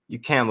 but you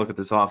can't look at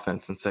this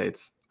offense and say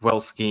it's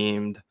well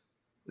schemed,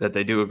 that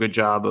they do a good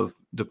job of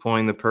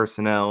deploying the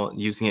personnel,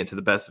 using it to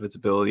the best of its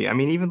ability. I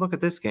mean, even look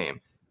at this game.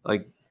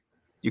 Like,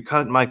 you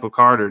cut Michael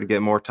Carter to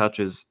get more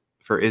touches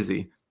for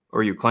Izzy,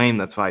 or you claim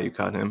that's why you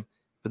cut him.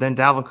 But then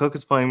Dalvin Cook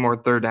is playing more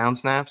third down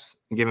snaps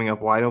and giving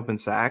up wide open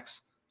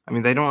sacks. I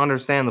mean, they don't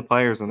understand the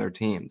players on their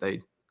team.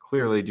 They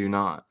clearly do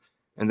not.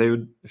 And they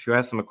would, if you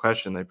ask them a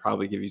question, they'd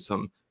probably give you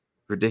some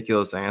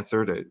ridiculous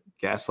answer to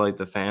gaslight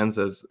the fans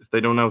as if they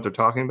don't know what they're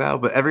talking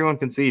about. But everyone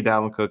can see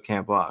Dalvin Cook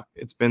can't block.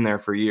 It's been there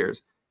for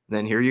years. And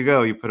then here you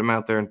go. You put him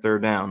out there in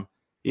third down.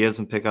 He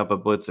doesn't pick up a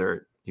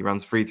blitzer. He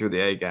runs free through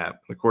the A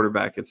gap. The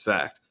quarterback gets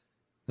sacked.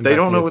 They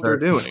don't know what they're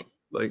doing.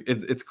 Like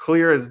it's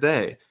clear as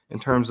day in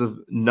terms of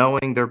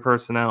knowing their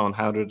personnel and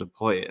how to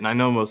deploy it. And I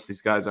know most of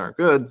these guys aren't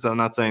good, so I'm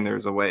not saying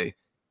there's a way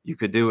you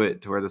could do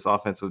it to where this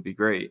offense would be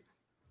great,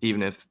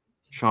 even if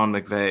Sean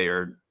McVay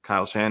or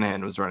Kyle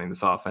Shanahan was running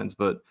this offense.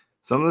 But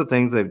some of the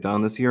things they've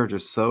done this year are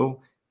just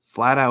so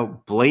flat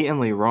out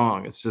blatantly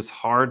wrong. It's just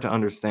hard to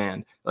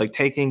understand. Like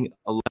taking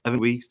 11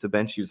 weeks to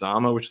bench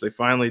Uzama, which they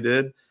finally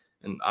did,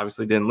 and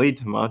obviously didn't lead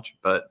to much,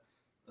 but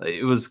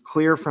it was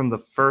clear from the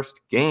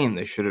first game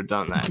they should have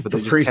done that. But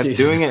they just kept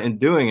doing it and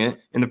doing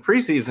it. In the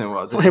preseason, it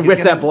wasn't.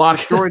 With that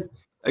block.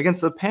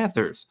 Against the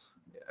Panthers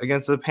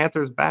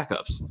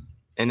backups.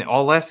 And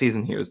all last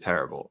season, he was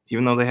terrible,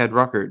 even though they had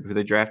Ruckert, who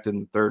they drafted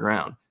in the third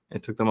round.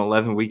 It took them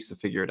 11 weeks to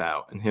figure it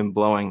out. And him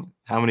blowing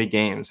how many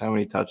games, how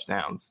many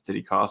touchdowns did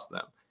he cost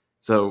them?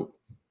 So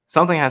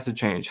something has to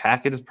change.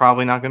 Hackett is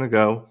probably not going to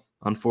go,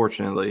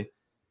 unfortunately.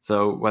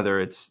 So whether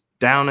it's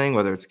Downing,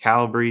 whether it's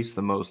Calabrese,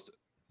 the most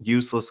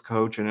useless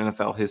coach in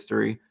NFL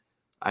history.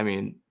 I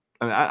mean,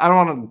 I don't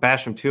want to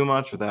bash him too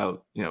much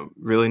without,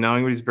 really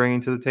knowing what he's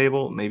bringing to the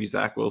table. Maybe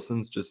Zach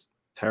Wilson's just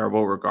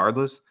terrible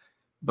regardless.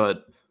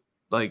 But,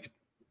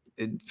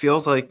 it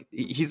feels like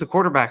he's the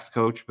quarterback's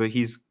coach, but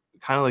he's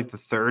kind of like the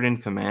third in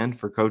command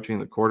for coaching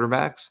the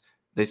quarterbacks.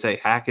 They say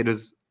Hackett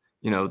is,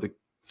 the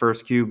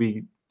first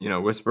QB,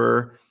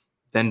 whisperer,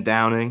 then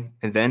Downing,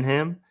 and then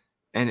him.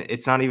 And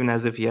it's not even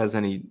as if he has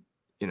any,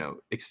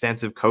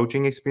 extensive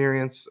coaching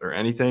experience or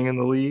anything in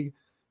the league.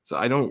 So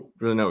I don't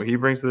really know what he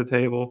brings to the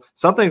table.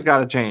 Something's got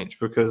to change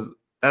because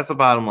that's the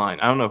bottom line.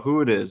 I don't know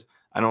who it is.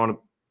 I don't want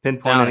to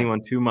pinpoint Downing,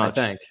 anyone too much.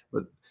 I think.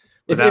 But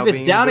If without it's being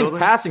in the Downing's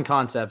building, passing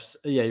concepts,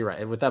 yeah, you're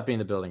right. Without being in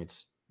the building,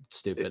 it's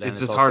stupid. it's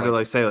just hard to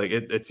like say like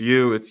it's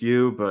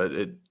you, but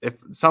if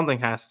something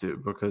has to,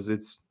 because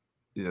it's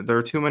there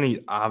are too many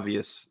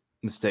obvious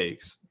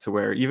mistakes to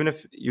where even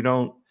if you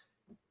don't,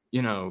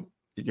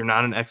 you're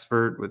not an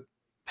expert with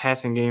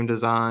passing game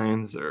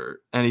designs or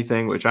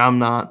anything, which I'm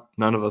not,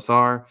 none of us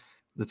are.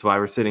 That's why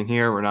we're sitting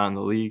here. We're not in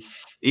the league.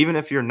 Even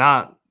if you're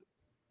not,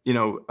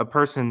 a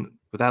person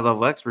with that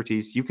level of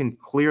expertise, you can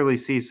clearly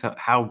see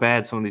how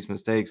bad some of these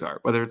mistakes are,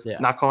 whether it's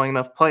not calling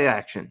enough play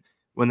action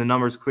when the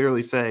numbers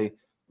clearly say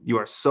you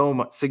are so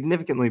much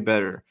significantly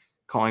better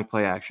calling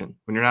play action,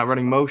 when you're not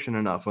running motion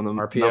enough, when the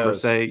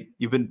numbers say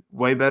you've been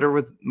way better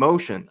with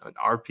motion,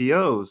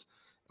 RPOs,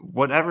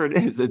 whatever it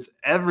is,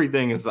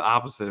 everything is the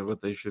opposite of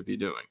what they should be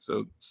doing.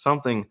 So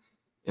something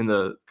in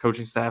the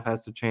coaching staff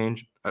has to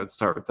change. I would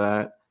start with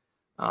that.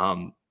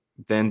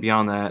 Then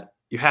beyond that,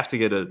 you have to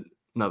get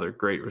another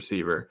great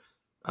receiver,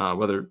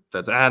 whether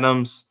that's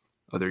Adams,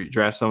 whether you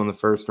draft someone in the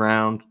first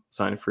round,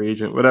 sign a free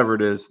agent, whatever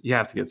it is, you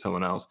have to get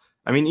someone else.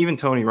 I mean, even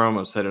Tony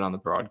Romo said it on the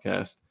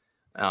broadcast.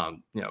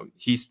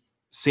 He's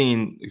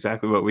seen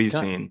exactly what we've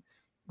seen.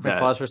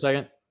 Pause for a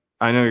second.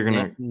 I know you're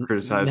going to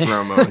criticize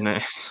Romo and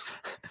Nance.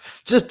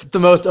 Just the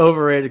most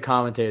overrated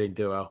commentating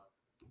duo.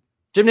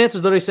 Jim Nance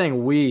was literally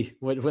saying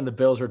when the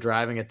Bills were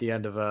driving at the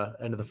end of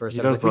the first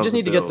half. Like, we just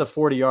need to get to the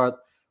 40-yard.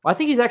 Well, I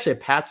think he's actually a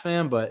Pats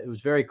fan, but it was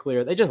very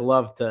clear. They just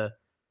love to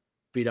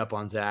beat up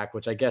on Zach,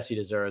 which I guess he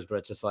deserves, but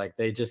it's just like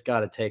they just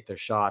got to take their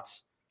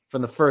shots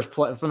from the first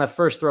play, from that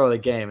first throw of the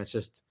game. It's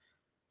just,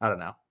 I don't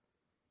know.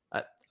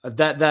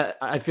 That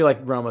I feel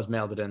like Romo's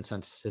mailed it in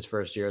since his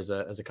first year as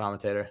a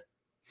commentator.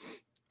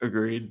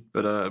 Agreed,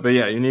 but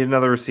yeah, you need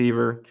another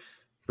receiver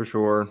for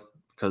sure,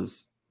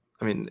 because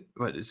I mean,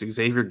 what is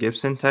Xavier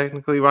Gibson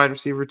technically wide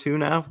receiver 2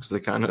 now? Because they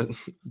kind of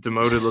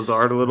demoted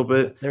Lazard a little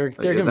bit. They're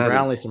giving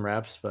Brownlee some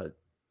reps, but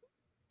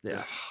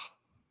yeah,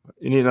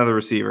 you need another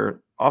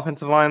receiver.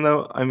 Offensive line,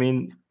 though, I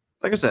mean,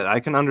 like I said,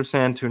 I can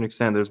understand to an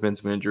extent. There's been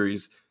some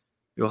injuries.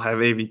 You'll have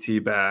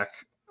AVT back.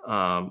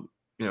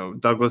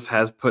 Douglas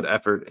has put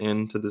effort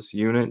into this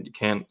unit. You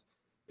can't,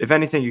 if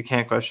anything, you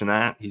can't question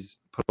that. He's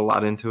put a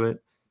lot into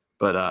it.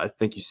 But I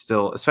think you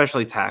still,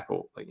 especially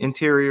tackle, like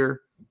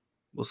interior,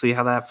 we'll see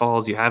how that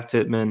falls. You have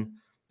Tittman.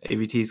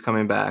 AVT's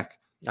coming back.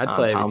 I'd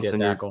play AVT at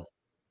tackle.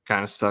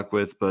 Kind of stuck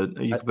with, but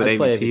you could put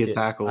AVT at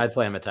tackle. I'd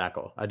play him at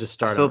tackle. I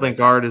still think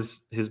guard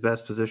is his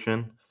best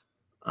position.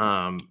 But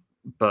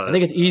I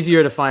think it's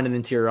easier to find an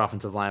interior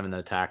offensive lineman than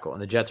a tackle.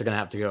 And the Jets are going to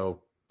have to go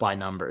by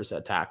numbers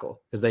at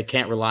tackle because they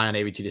can't rely on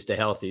AVT to stay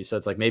healthy. So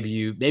it's like maybe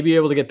you're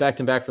able to get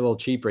Becton back for a little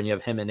cheaper and you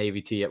have him and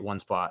AVT at one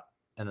spot.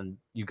 And then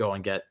you go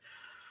and get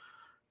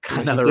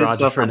another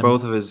Rodgers for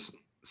both of his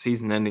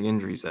season-ending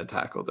injuries at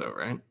tackle, though,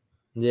 right?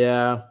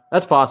 Yeah,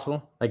 that's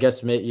possible. I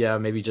guess,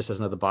 maybe he just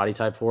doesn't have the body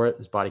type for it.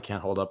 His body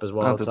can't hold up as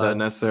well. Not that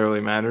necessarily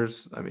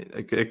matters. I mean,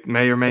 it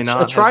may or may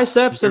not. A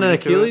triceps and an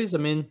Achilles. I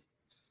mean,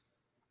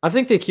 I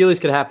think the Achilles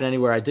could happen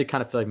anywhere. I did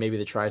kind of feel like maybe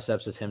the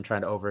triceps is him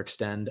trying to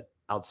overextend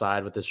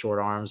outside with his short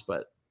arms,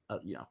 but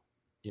you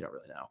don't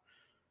really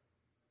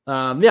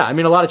know. Yeah, I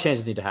mean, a lot of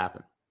changes need to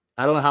happen.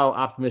 I don't know how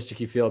optimistic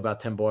you feel about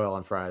Tim Boyle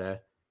on Friday.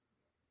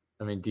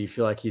 I mean, do you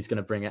feel like he's going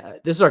to bring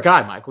it? This is our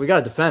guy, Mike. We got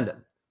to defend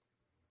him.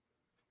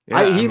 Yeah,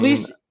 at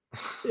least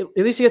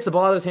he gets the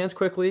ball out of his hands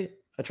quickly.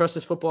 I trust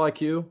his football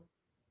IQ,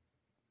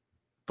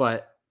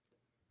 but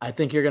I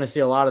think you're going to see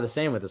a lot of the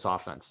same with this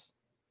offense.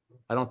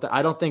 I don't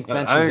think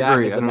benching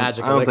Zach is the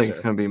magic elixir. I don't think it's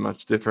going to be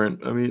much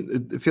different. I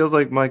mean, it feels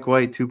like Mike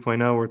White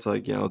 2.0, where it's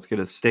like, let's get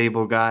a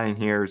stable guy in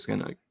here who's going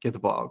to get the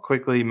ball out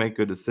quickly, make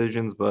good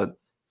decisions. But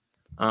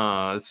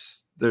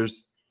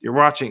you're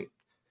watching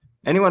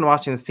anyone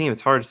watching this team.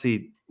 It's hard to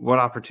see what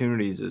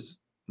opportunities is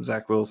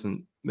Zach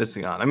Wilson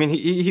missing on. I mean,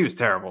 he was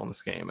terrible in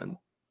this game, and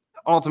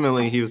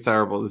ultimately he was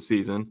terrible this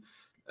season,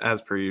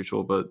 as per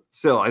usual. But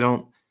still, I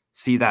don't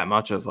see that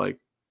much of like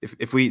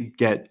if we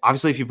get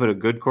obviously if you put a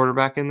good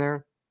quarterback in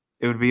there,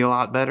 it would be a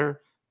lot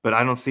better. But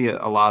I don't see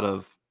a lot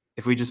of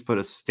if we just put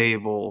a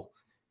stable,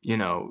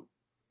 a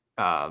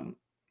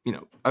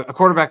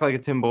quarterback like a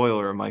Tim Boyle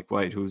or a Mike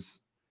White who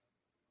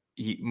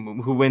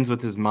wins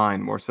with his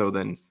mind more so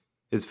than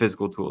his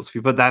physical tools. If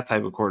you put that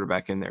type of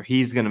quarterback in there,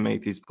 he's going to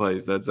make these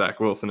plays that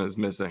Zach Wilson is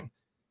missing,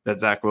 that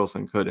Zach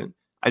Wilson couldn't.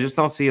 I just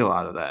don't see a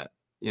lot of that.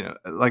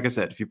 Like I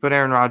said, if you put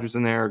Aaron Rodgers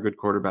in there, a good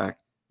quarterback,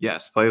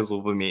 yes, plays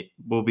will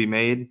be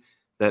made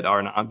that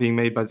are not being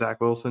made by Zach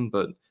Wilson,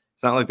 but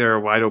it's not like there are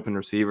wide open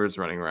receivers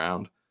running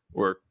around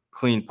or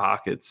clean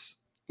pockets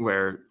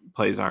where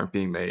plays aren't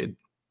being made.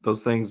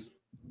 Those things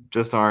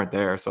just aren't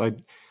there. So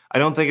I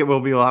don't think it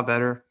will be a lot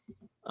better.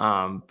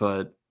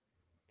 But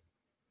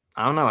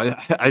I don't know.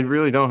 I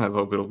really don't have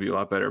hope it'll be a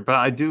lot better, but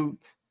I do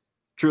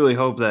truly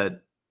hope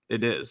that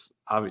it is,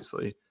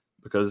 obviously,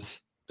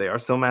 because they are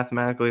still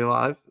mathematically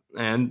alive.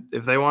 And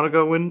if they want to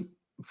go win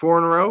 4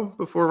 in a row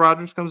before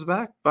Rodgers comes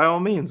back, by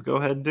all means, go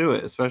ahead and do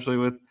it, especially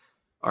with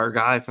our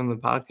guy from the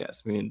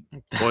podcast. I mean,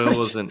 Boyle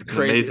was an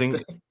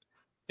amazing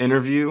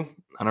interview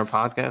on our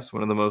podcast,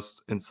 one of the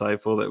most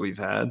insightful that we've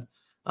had.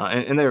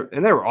 And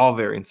they were all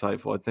very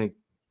insightful. I think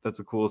that's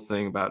the coolest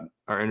thing about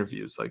our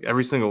interviews. Like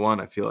every single one,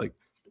 I feel like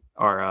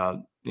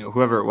our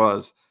whoever it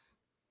was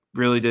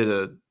really did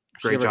a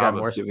great job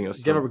of giving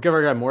us give our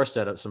guy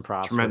Morstead some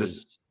props.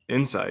 Tremendous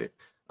insight.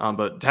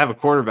 But to have a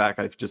quarterback,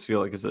 I just feel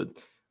like is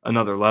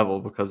another level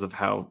because of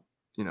how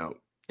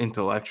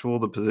intellectual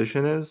the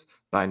position is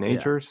by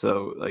nature. Yeah.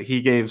 So like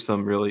he gave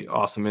some really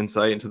awesome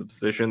insight into the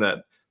position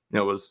that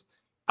was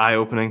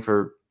eye-opening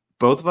for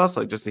both of us,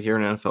 like just to hear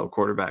an NFL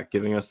quarterback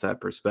giving us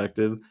that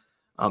perspective.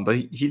 But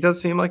he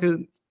does seem like a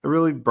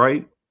really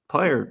bright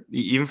player,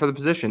 even for the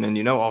position.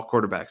 And all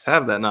quarterbacks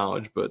have that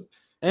knowledge, but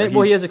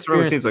he has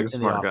experience. Seems like a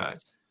smart guy.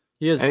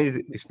 He's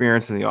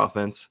experience in the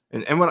offense.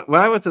 And when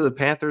I went to the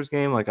Panthers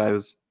game, like I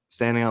was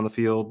standing on the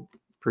field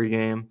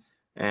pregame,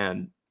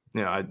 and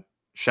I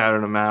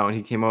shouted him out, and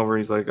he came over.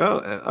 And he's like,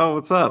 "Oh,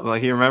 what's up?"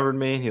 Like he remembered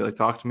me. He like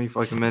talked to me for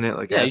like a minute.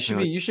 Like you should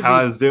be how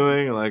I was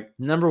doing. Like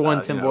number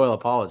one Tim Boyle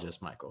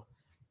apologist, Michael.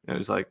 It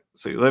was like,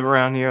 so you live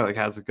around here? Like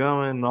how's it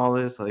going? And all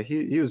this. Like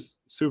he was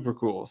super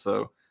cool.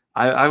 So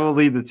I will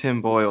lead the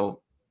Tim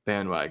Boyle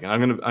bandwagon.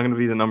 I'm gonna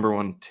be the number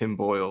one Tim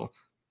Boyle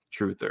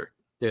truther.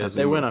 Dude, if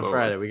they win on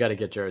Friday, we got to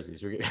get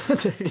jerseys. We got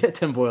to get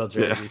Tim Boyle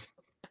jerseys.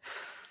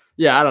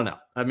 Yeah, I don't know.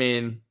 I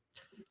mean,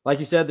 like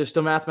you said, they're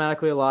still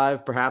mathematically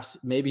alive. Perhaps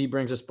maybe he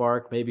brings a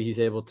spark. Maybe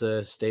he's able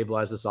to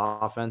stabilize this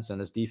offense,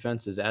 and this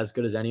defense is as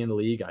good as any in the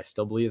league. I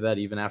still believe that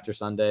even after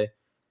Sunday.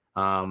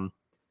 And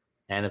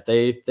if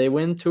they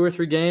win 2 or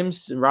 3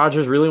 games and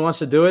Rodgers really wants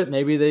to do it,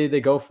 maybe they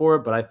go for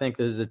it. But I think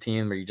this is a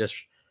team where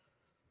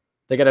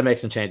they got to make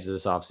some changes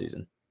this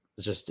offseason.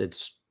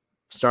 It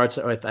starts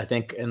with, I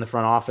think, in the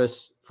front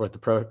office for the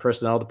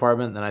personnel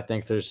department. And then I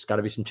think there's got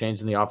to be some change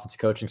in the offensive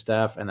coaching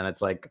staff. And then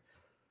it's like,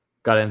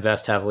 got to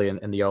invest heavily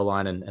in the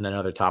O-line and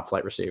another top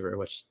flight receiver,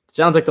 which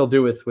sounds like they'll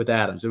do with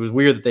Adams. It was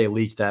weird that they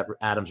leaked that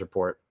Adams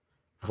report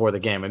before the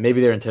game. And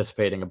maybe they're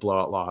anticipating a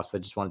blowout loss. They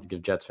just wanted to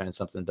give Jets fans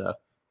something to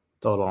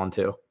hold on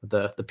to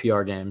the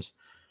PR games.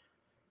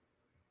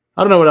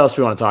 I don't know what else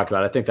we want to talk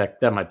about. I think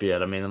that might be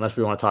it. I mean, unless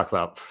we want to talk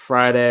about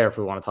Friday or if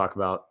we want to talk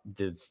about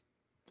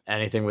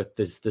anything with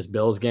this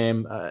Bills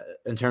game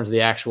in terms of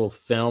the actual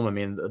film. I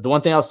mean, the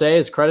one thing I'll say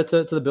is credit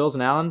to the Bills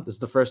and Allen. This is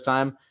the first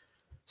time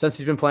since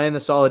he's been playing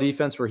this solid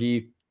defense where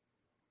he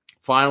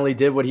finally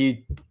did what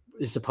he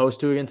is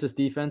supposed to against this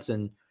defense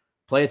and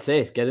play it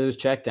safe, get his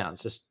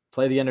checkdowns, just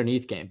play the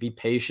underneath game, be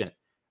patient,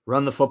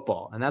 run the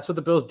football. And that's what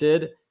the Bills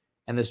did.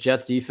 And this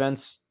Jets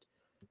defense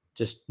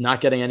just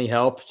not getting any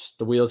help. Just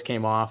the wheels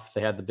came off.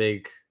 They had the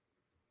big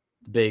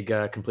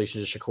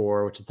completion to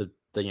Shakur, which is the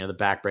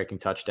backbreaking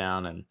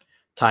touchdown, and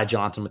Ty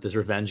Johnson with his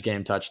revenge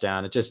game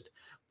touchdown.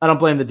 I don't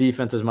blame the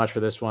defense as much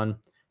for this one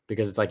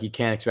because it's like you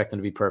can't expect them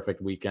to be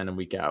perfect week in and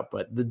week out.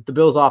 But the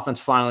Bills offense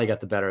finally got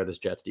the better of this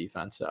Jets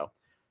defense. So I don't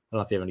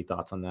know if you have any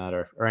thoughts on that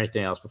or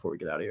anything else before we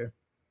get out of here.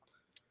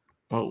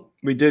 Well,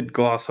 we did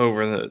gloss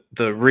over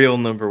the real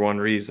number one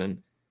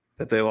reason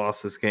that they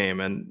lost this game,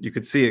 and you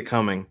could see it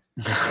coming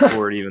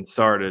before it even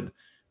started,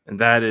 and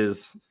that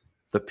is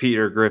the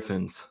Peter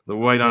Griffins, the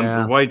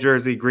white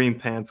jersey, green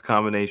pants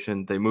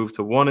combination. They moved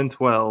to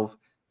 1-12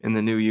 in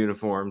the new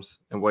uniforms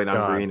and white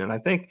on green, and I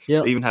think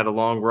they even had a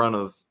long run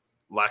of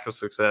lack of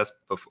success.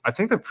 I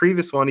think the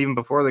previous one, even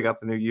before they got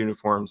the new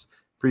uniforms,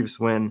 previous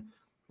win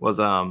was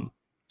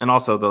and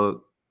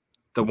also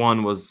the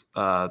one was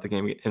the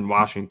game in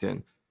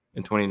Washington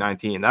in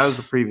 2019. That was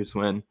the previous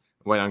win,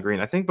 white on green.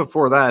 I think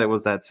before that it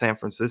was that San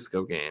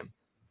Francisco game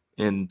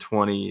in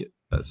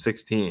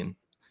 2016,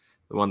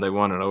 the one they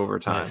won in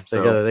overtime. Yes,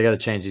 they got to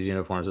change these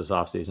uniforms this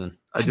offseason.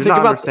 I do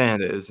not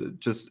understand it. It's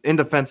just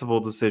indefensible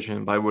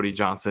decision by Woody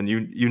Johnson.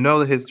 You know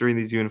the history in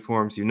these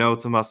uniforms. You know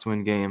it's a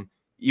must-win game.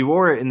 You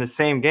wore it in the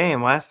same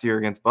game last year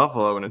against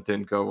Buffalo and it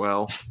didn't go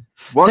well.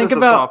 What is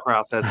the thought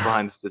process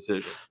behind this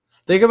decision?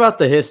 Think about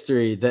the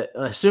history that,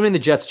 assuming the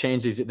Jets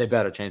change these, they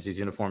better change these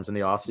uniforms in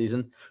the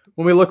offseason.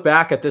 When we look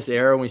back at this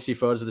era, when we see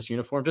photos of this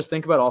uniform, just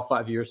think about all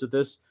 5 years of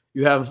this.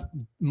 You have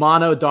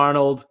Mono,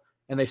 Darnold,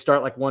 and they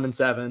start like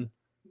 1-7.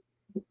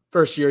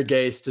 First year,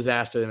 Gase,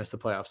 disaster. They miss the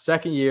playoffs.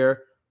 Second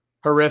year,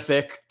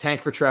 horrific.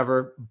 Tank for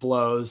Trevor,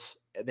 blows.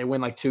 They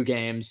win like 2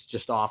 games,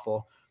 just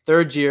awful.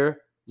 Third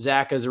year,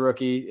 Zach as a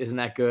rookie isn't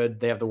that good.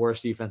 They have the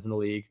worst defense in the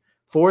league.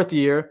 Fourth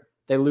year,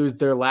 they lose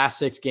their last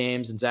 6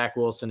 games, and Zach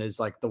Wilson is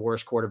like the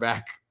worst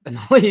quarterback in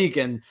the league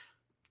and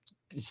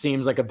it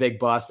seems like a big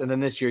bust. And then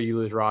this year, you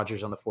lose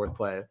Rodgers on the 4th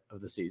play of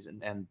the season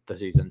and the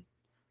season.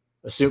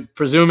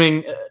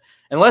 Presuming,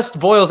 unless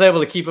Boyle's able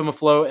to keep him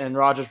afloat and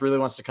Rodgers really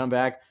wants to come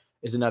back,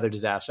 is another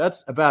disaster.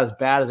 That's about as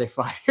bad as a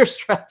 5-year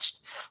stretch.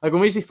 Like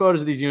when we see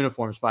photos of these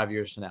uniforms 5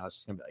 years from now, it's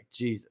just gonna be like,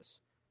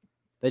 Jesus.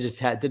 They just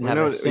didn't have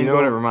a single. You know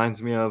what it reminds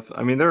me of?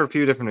 I mean, there are a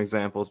few different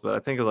examples, but I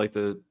think of like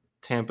the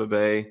Tampa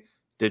Bay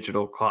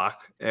digital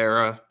clock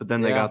era. But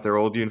then they got their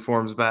old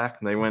uniforms back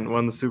and they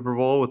won the Super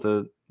Bowl with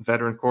a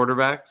veteran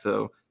quarterback.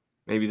 So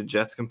maybe the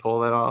Jets can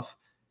pull that off.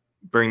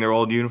 Bring their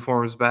old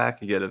uniforms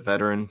back. You get a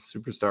veteran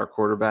superstar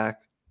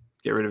quarterback.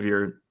 get rid of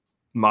your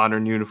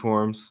modern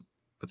uniforms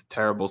with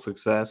terrible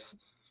success.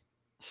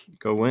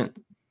 Go win.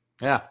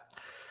 Yeah.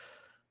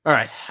 All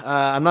right.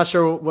 I'm not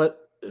sure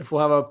if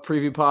we'll have a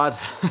preview pod.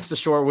 It's a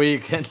short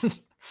week, and you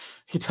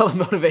can tell the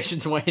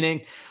motivation's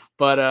waning.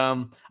 But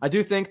I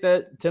do think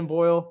that Tim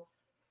Boyle,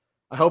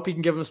 I hope he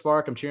can give him a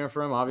spark. I'm cheering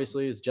for him,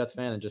 obviously, as a Jets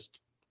fan, and just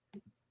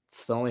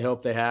it's the only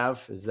hope they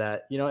have is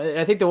that,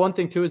 I think the one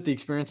thing too is the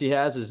experience he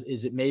has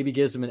is it maybe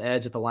gives him an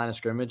edge at the line of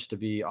scrimmage to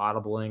be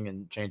audibling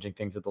and changing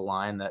things at the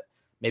line, that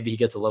maybe he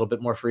gets a little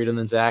bit more freedom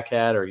than Zach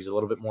had, or he's a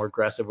little bit more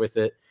aggressive with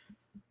it.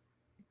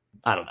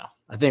 I don't know.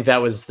 I think that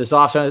was this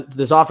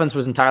offense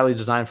was entirely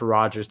designed for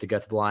Rodgers to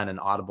get to the line and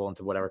audible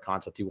into whatever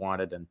concept he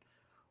wanted. And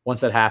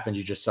once that happened,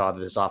 you just saw that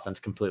this offense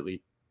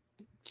completely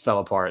fell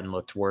apart and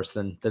looked worse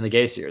than the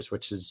Gase years,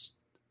 which is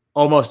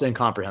almost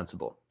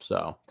incomprehensible.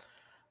 So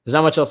there's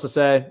not much else to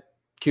say.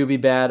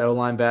 QB bad,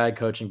 O-line bad,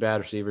 coaching bad,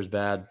 receivers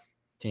bad,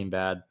 team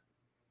bad.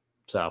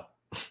 So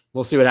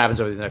we'll see what happens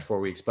over these next 4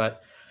 weeks.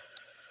 But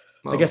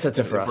I guess that's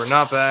it for us. We're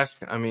not back.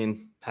 I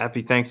mean,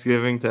 happy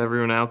Thanksgiving to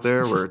everyone out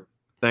there. We're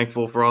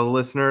thankful for all the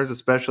listeners,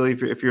 especially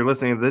if you're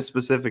listening to this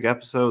specific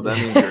episode. That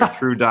means you're a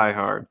true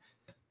diehard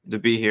to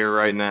be here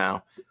right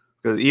now.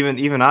 Because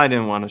even I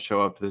didn't want to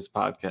show up to this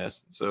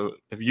podcast. So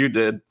if you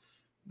did,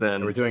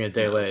 then we're doing it a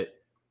day late.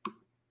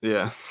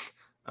 Yeah.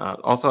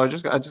 Also, I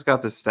just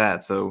got this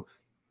stat. So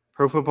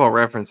Pro Football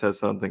Reference has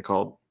something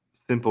called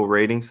Simple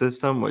Rating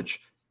System,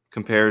 which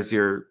compares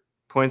your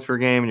points per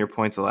game and your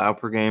points allowed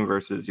per game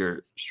versus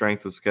your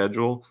strength of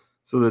schedule.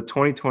 So the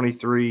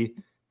 2023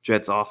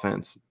 Jets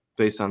offense,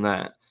 based on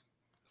that,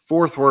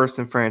 4th worst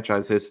in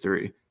franchise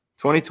history.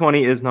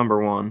 2020 is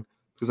number 1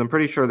 because I'm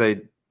pretty sure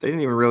they didn't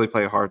even really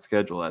play a hard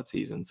schedule that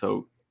season.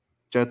 So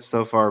Jets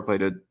so far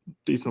played a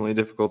decently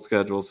difficult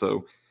schedule.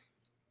 So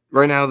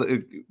right now,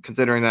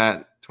 considering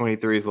that,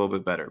 23 is a little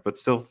bit better, but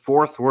still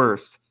 4th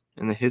worst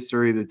in the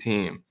history of the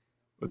team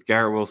with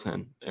Garrett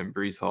Wilson and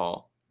Breece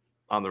Hall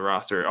on the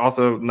roster.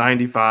 Also,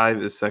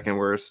 95 is 2nd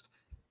worst.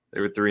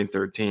 They were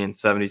 3-13.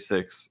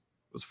 76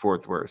 was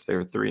 4th worst. They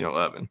were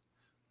 3-11.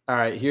 All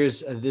right,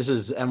 this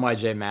is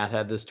MYJ Matt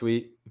had this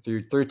tweet.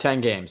 Through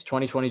 10 games,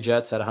 2020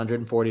 Jets had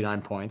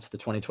 149 points. The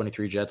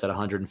 2023 Jets had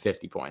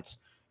 150 points.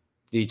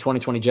 The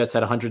 2020 Jets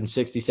had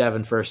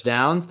 167 first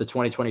downs. The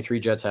 2023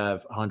 Jets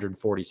have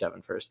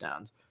 147 first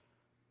downs.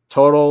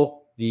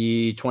 Total,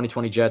 the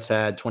 2020 Jets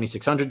had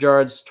 2,600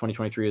 yards.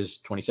 2023 is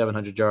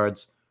 2,700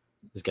 yards.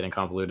 This is getting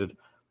convoluted.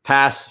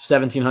 Pass,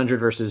 1,700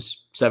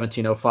 versus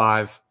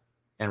 1,705.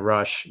 And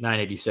rush,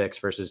 986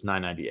 versus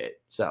 998.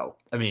 So,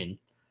 I mean,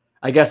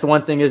 I guess the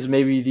one thing is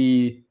maybe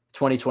the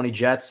 2020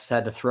 Jets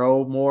had to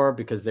throw more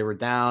because they were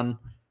down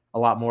a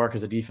lot more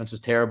because the defense was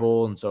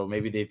terrible. And so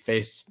maybe they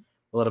faced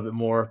a little bit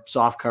more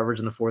soft coverage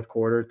in the 4th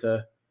quarter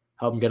to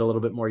help them get a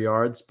little bit more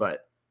yards.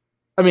 But,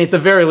 I mean, at the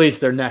very least,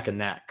 they're neck and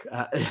neck,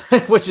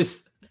 which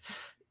is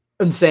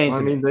insane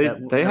to me.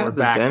 They had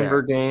the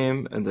Denver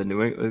game and the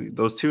New England,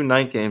 those 2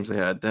 night games they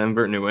had,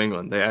 Denver and New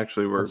England. They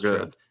actually were good.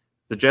 True.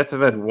 The Jets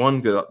have had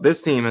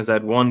this team has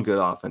had one good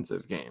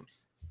offensive game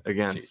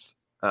against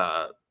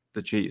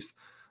the Chiefs,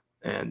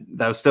 and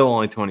that was still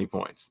only 20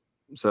 points.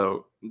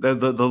 So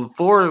the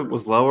floor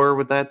was lower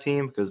with that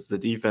team because the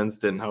defense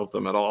didn't help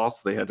them at all.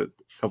 So they had a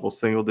couple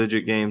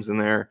single-digit games in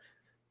there,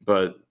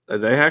 but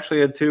they actually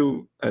had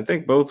 2. I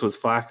think both was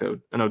Flacco.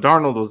 No,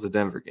 Darnold was the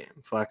Denver game.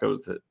 Flacco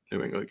was the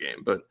New England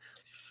game, but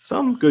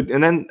some good.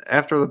 And then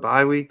after the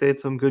bye week, they had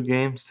some good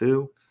games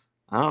too.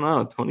 I don't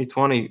know.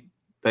 2020,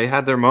 they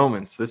had their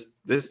moments.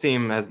 This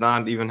team has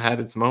not even had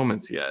its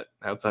moments yet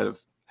outside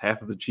of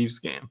half of the Chiefs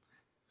game.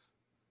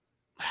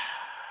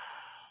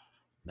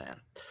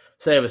 Man,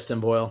 save us, Tim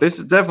Boyle. This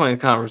is definitely a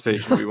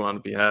conversation we want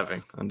to be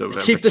having on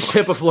November. Keep the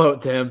ship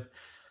afloat, Tim.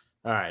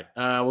 All right,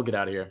 we'll get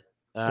out of here.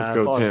 Let's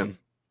go, Tim.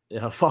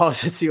 Follow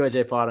us at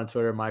CYJ Pod on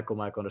Twitter,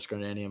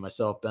 Michael_Nanny, and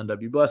myself, Ben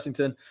W.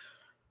 Blessington.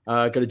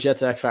 Go to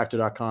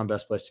jetsxfactor.com,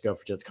 best place to go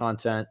for Jets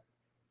content.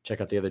 Check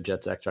out the other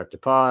Jets X Factor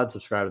pods.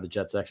 Subscribe to the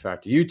Jets X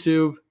Factor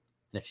YouTube.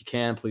 And if you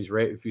can, please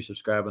rate, review,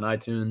 subscribe on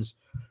iTunes.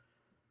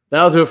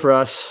 That'll do it for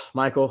us.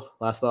 Michael,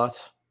 last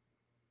thoughts?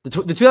 The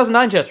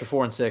 2009 Jets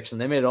were 4-6, and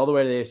they made it all the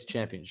way to the AFC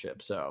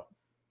Championship. So,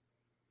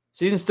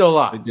 season's still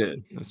alive. They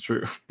did. That's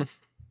true.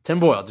 Tim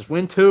Boyle, just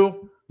win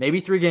 2,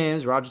 maybe 3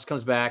 games. Rodgers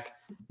comes back,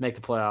 make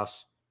the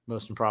playoffs.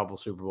 Most improbable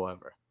Super Bowl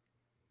ever.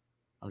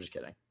 I'm just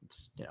kidding.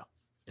 It's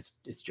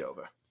it's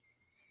Jova.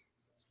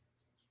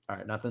 All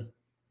right, nothing.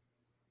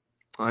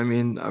 I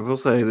mean, I will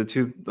say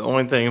the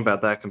only thing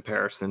about that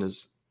comparison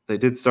is they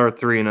did start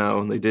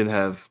 3-0,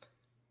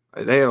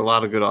 and they had a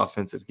lot of good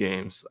offensive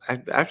games.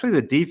 Actually,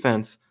 the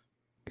defense.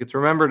 It's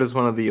remembered as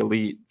one of the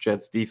elite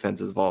Jets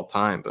defenses of all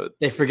time, but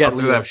they forget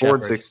through that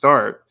 4-6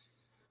 start.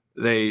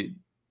 They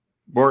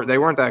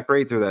weren't that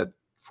great through that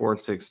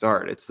 4-6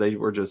 start. They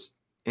were just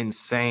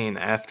insane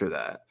after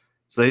that.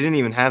 So they didn't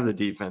even have the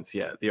defense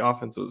yet. The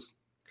offense was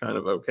kind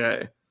of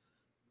okay,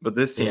 but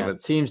this team,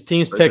 teams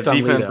picked on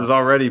the defense Lito. Is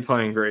already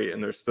playing great,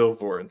 and they're still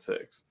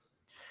 4-6.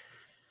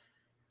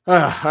 All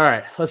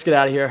right, let's get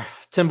out of here.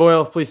 Tim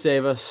Boyle, please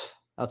save us.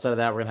 Outside of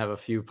that, we're going to have a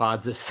few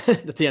pods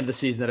at the end of the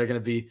season that are going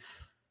to be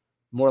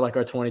more like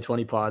our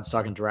 2020 pods,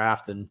 talking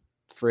draft and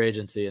free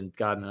agency and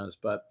God knows.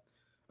 But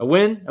a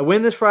win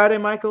this Friday,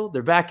 Michael.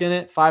 They're back in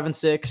it,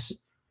 5-6,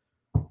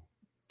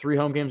 3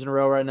 home games in a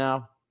row right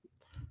now.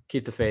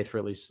 Keep the faith for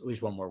at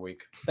least one more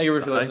week. Thank you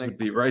for listening. I could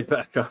be right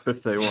back up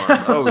if they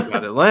want. Oh, we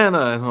got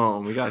Atlanta at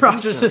home. We got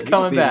Rodgers is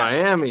coming back.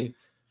 Miami.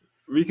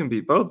 We can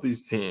beat both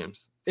these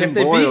teams. If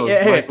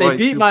they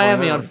beat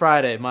Miami on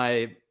Friday,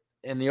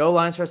 and the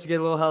O-line starts to get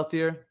a little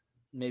healthier,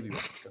 maybe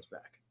Rodgers goes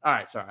back. All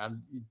right, sorry.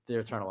 I'm the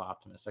eternal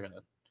optimist. I'm going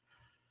to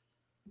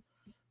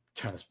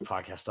turn this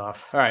podcast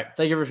off. All right.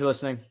 Thank you for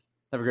listening.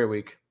 Have a great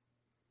week.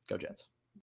 Go Jets.